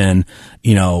companies have been,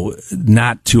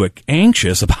 not too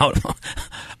anxious about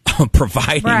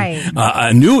providing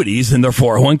annuities in their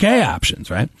 401k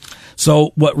options, right?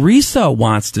 So what RISA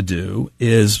wants to do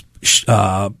is,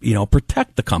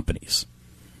 protect the companies,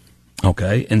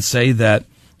 okay, and say that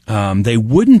they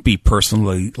wouldn't be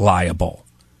personally liable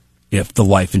if the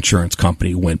life insurance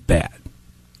company went bad.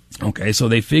 Okay, so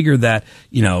they figure that,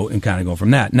 and kind of go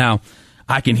from that. Now,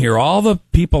 I can hear all the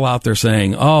people out there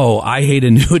saying, "Oh, I hate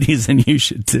annuities, and you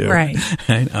should too." Right.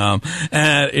 And all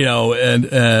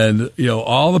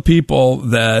the people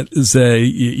that say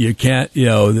you can't,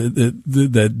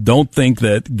 that don't think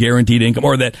that guaranteed income,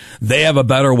 or that they have a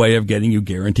better way of getting you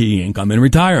guaranteed income in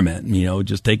retirement.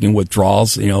 Just taking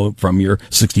withdrawals, from your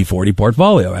 60/40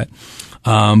 portfolio, right?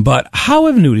 But how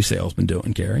have annuity sales been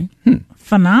doing, Carrie?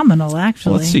 Phenomenal,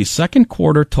 actually. Well, let's see. Second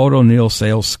quarter total annuity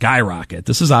sales skyrocket.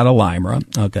 This is out of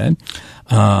LIMRA. Okay.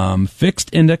 Fixed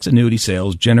index annuity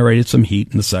sales generated some heat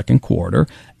in the second quarter.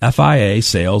 FIA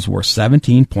sales were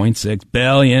 $17.6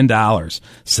 billion,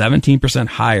 17%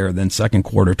 higher than second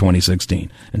quarter 2016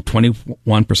 and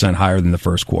 21% higher than the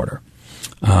first quarter.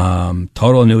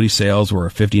 Total annuity sales were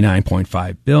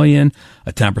 $59.5 billion,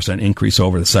 a 10% increase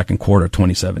over the second quarter of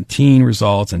 2017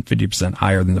 results, and 50%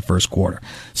 higher than the first quarter.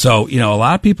 So, a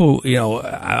lot of people,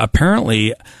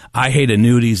 apparently I hate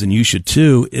annuities and you should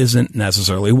too isn't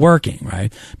necessarily working,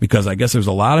 right? Because I guess there's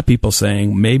a lot of people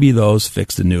saying maybe those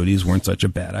fixed annuities weren't such a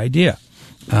bad idea.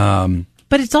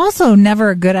 But it's also never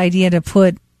a good idea to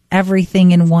put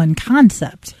everything in one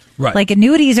concept. Right. Like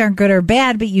annuities aren't good or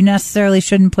bad, but you necessarily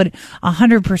shouldn't put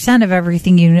 100% of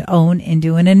everything you own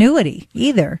into an annuity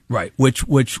either. Right. Which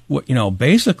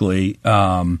basically,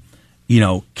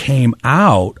 came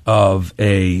out of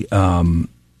it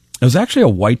was actually a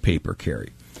white paper,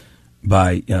 Carrie,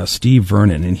 by Steve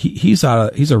Vernon, and he's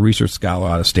a research scholar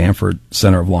out of Stanford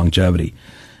Center of Longevity,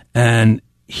 and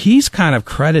he's kind of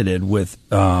credited with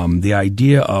the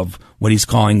idea of what he's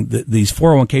calling these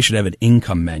 401k should have an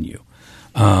income menu.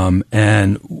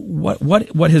 And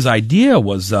what his idea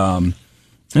was, it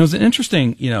was an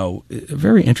interesting, a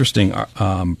very interesting,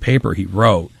 paper he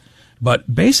wrote,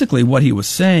 but basically what he was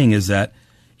saying is that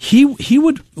he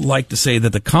would like to say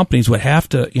that the companies would have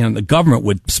to, the government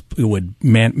would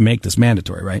make this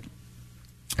mandatory, right?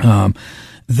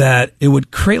 That it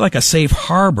would create like a safe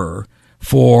harbor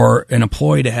for an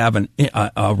employee to have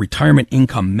a retirement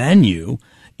income menu,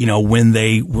 when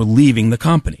they were leaving the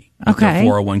company. Okay. Their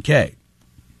 401k.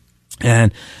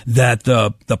 And that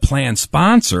the plan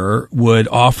sponsor would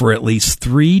offer at least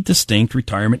 3 distinct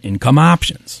retirement income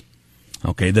options.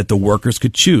 Okay, that the workers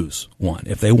could choose one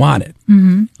if they wanted.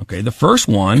 Mm-hmm. Okay, the first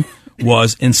one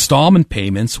was installment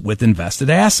payments with invested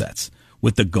assets,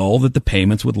 with the goal that the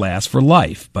payments would last for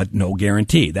life, but no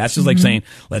guarantee. That's just like saying,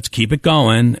 let's keep it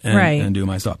going and do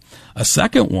my stuff. A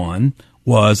second one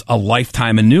was a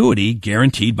lifetime annuity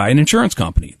guaranteed by an insurance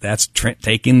company. That's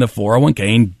taking the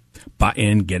 401k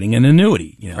and getting an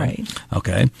annuity, Right.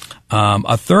 Okay.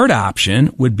 A third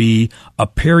option would be a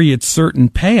period certain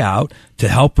payout to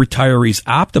help retirees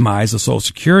optimize the Social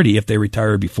Security if they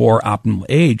retire before optimal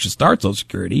age to start Social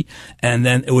Security. And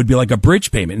then it would be like a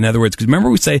bridge payment. In other words, because remember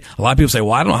a lot of people say,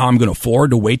 well, I don't know how I'm going to afford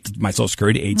to wait to my Social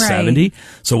Security age 70.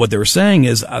 So what they were saying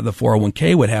is the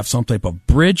 401k would have some type of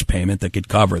bridge payment that could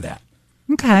cover that.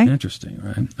 Okay. Interesting,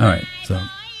 right? All right. So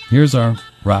here's our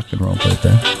rock and roll right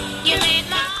there.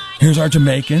 Here's our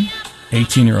Jamaican,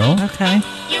 18-year-old. Okay.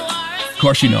 Of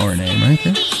course, you know her name, right?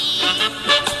 Carrie?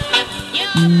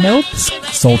 Nope.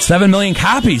 Sold 7 million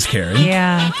copies, Carrie.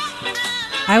 Yeah.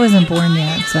 I wasn't born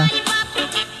yet, so.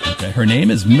 Okay, her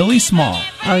name is Millie Small.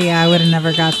 Oh, yeah, I would have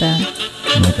never got that.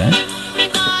 Okay.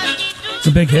 It's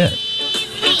a big hit.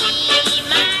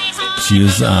 She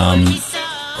was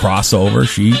crossover.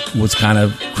 She was kind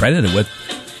of credited with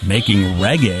making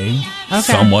reggae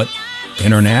somewhat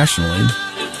internationally.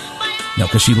 No,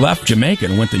 because she left Jamaica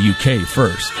and went to UK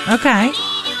first. Okay.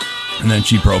 And then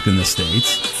she broke in the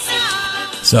States.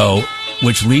 So,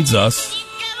 which leads us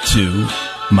to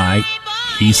my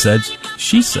he said,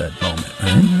 she said moment.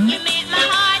 Right? Mm-hmm.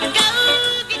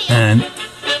 And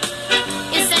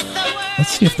let's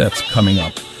see if that's coming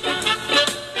up.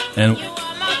 And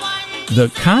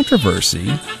the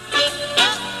controversy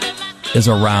is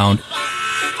around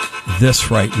this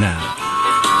right now.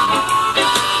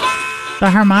 The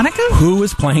harmonica? Who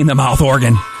is playing the mouth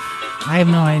organ? I have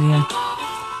no idea.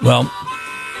 Well,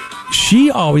 she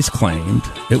always claimed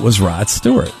it was Rod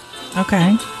Stewart.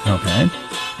 Okay. Okay.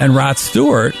 And Rod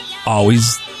Stewart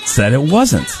always said it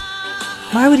wasn't.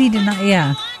 Why would he deny?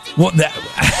 Yeah. Well,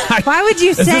 why would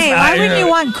you say? Why wouldn't you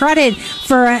want credit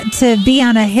for to be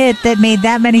on a hit that made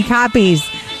that many copies?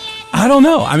 I don't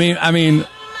know. I mean, I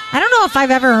don't know if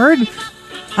I've ever heard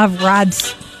of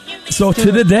Rod's. So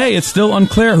to today, it's still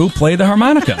unclear who played the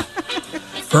harmonica.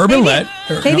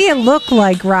 Maybe it looked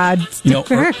like Rod.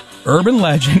 Urban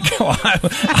legend.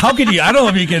 How could you? I don't know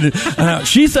if you can.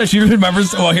 She says she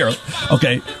remembers. Well, here.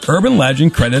 Okay. Urban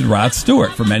legend credited Rod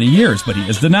Stewart for many years, but he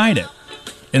has denied it.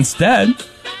 Instead,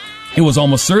 it was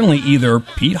almost certainly either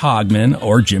Pete Hogman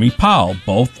or Jimmy Powell,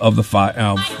 both of the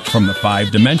from the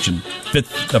Five Dimension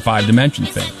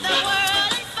fame.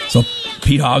 So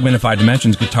Pete Hogman and Five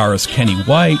Dimensions guitarist Kenny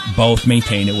White both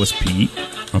maintain it was Pete.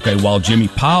 Okay, while Jimmy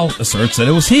Powell asserts that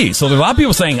it was he. So there's a lot of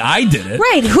people saying I did it.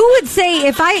 Right. Who would say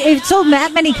if it sold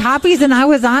that many copies and I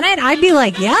was on it, I'd be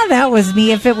like, yeah, that was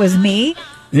me if it was me.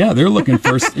 Yeah, they're looking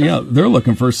for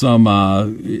some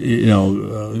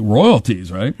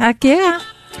royalties, right? Heck yeah.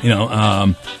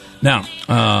 Now,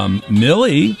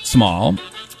 Millie Small,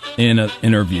 in an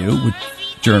interview with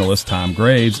journalist Tom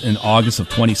Graves in August of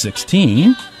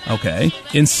 2016,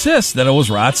 insists that it was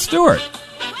Rod Stewart.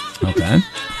 Okay.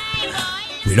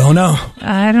 We don't know.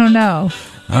 I don't know.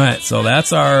 All right, so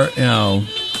that's our,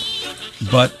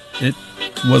 but it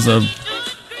was a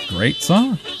great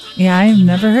song. Yeah, I've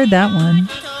never heard that one.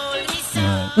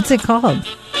 What's it called?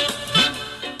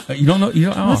 You don't know?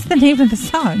 What's the name of the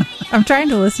song? I'm trying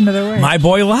to listen to the words. My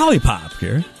Boy Lollipop,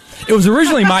 here. It was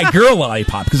originally My Girl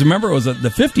Lollipop, because remember, it was the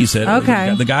 50s hit.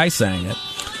 Okay. The guy sang it.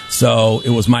 So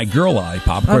it was My Girl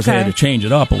Lollipop. Of course, they had to change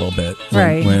it up a little bit.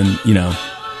 When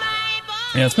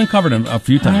yeah, it's been covered a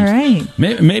few times. All right.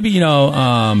 Maybe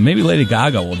Lady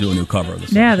Gaga will do a new cover of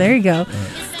this. Yeah, there you go.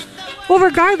 Well,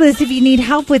 regardless, if you need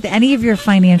help with any of your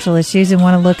financial issues and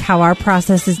want to look how our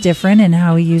process is different and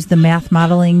how we use the math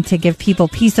modeling to give people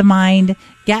peace of mind,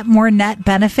 get more net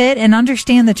benefit, and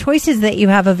understand the choices that you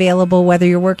have available, whether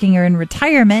you're working or in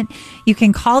retirement, you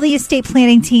can call the estate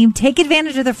planning team. Take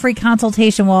advantage of the free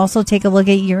consultation. We'll also take a look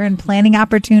at year-end planning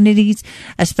opportunities,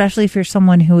 especially if you're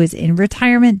someone who is in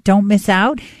retirement. Don't miss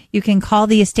out. You can call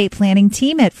the estate planning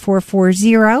team at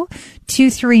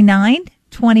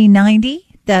 440-239-2090.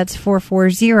 That's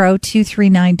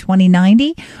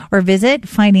 440-239-2090, or visit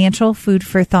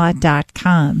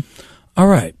financialfoodforthought.com. All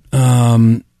right.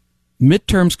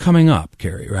 Midterms coming up,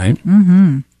 Carrie, right?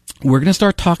 Mm-hmm. We're going to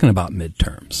start talking about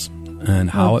midterms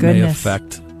and how it may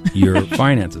affect your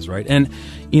finances, right? And,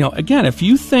 again, if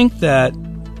you think that, that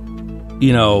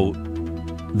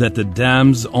the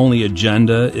Dems' only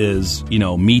agenda is,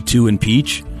 Me Too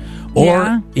impeach,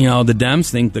 or, the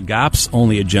Dems think the GOP's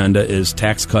only agenda is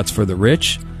tax cuts for the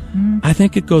rich, I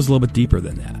think it goes a little bit deeper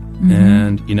than that. Mm-hmm.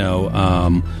 And,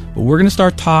 but we're going to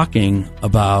start talking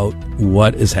about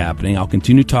what is happening. I'll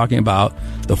continue talking about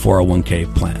the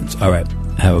 401k plans. All right.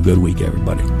 Have a good week,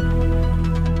 everybody.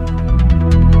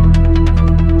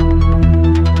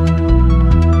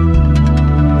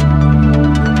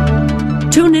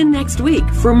 Tune in next week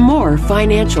for more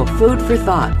financial food for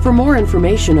thought. For more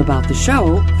information about the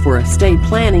show, for estate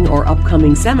planning or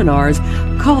upcoming seminars,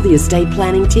 call the estate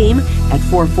planning team at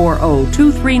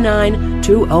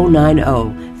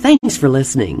 440-239-2090. Thanks for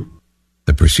listening.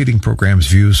 The preceding program's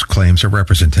views, claims, or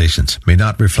representations may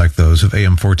not reflect those of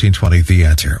AM 1420 The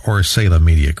Answer or Salem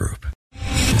Media Group.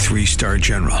 3-star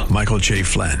general Michael J.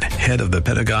 Flynn, head of the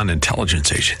Pentagon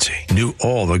Intelligence Agency, knew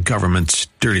all the government's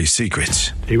dirty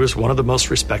secrets. He was one of the most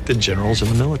respected generals in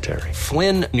the military.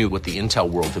 Flynn knew what the intel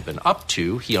world had been up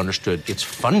to. He understood its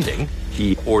funding.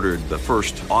 He ordered the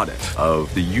first audit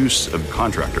of the use of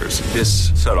contractors.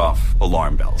 This set off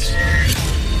alarm bells.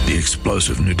 The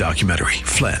explosive new documentary,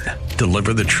 Flynn,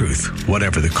 Deliver the Truth,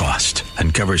 Whatever the Cost,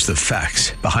 uncovers the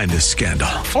facts behind this scandal.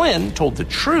 Flynn told the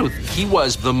truth. He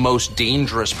was the most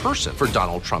dangerous person for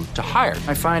Donald Trump to hire.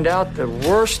 I find out the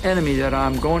worst enemy that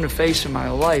I'm going to face in my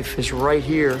life is right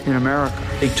here in America.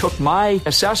 They took my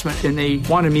assessment and they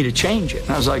wanted me to change it.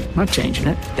 And I was like, I'm not changing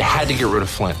it. They had to get rid of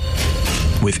Flynn.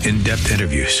 With in-depth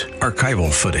interviews,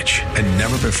 archival footage, and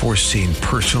never-before-seen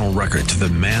personal records of the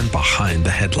man behind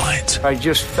the headlines. I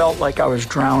just felt like I was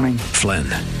drowning. Flynn,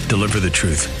 Deliver the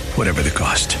Truth, Whatever the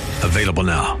Cost. Available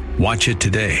now. Watch it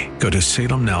today. Go to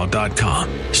salemnow.com.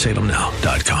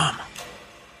 salemnow.com.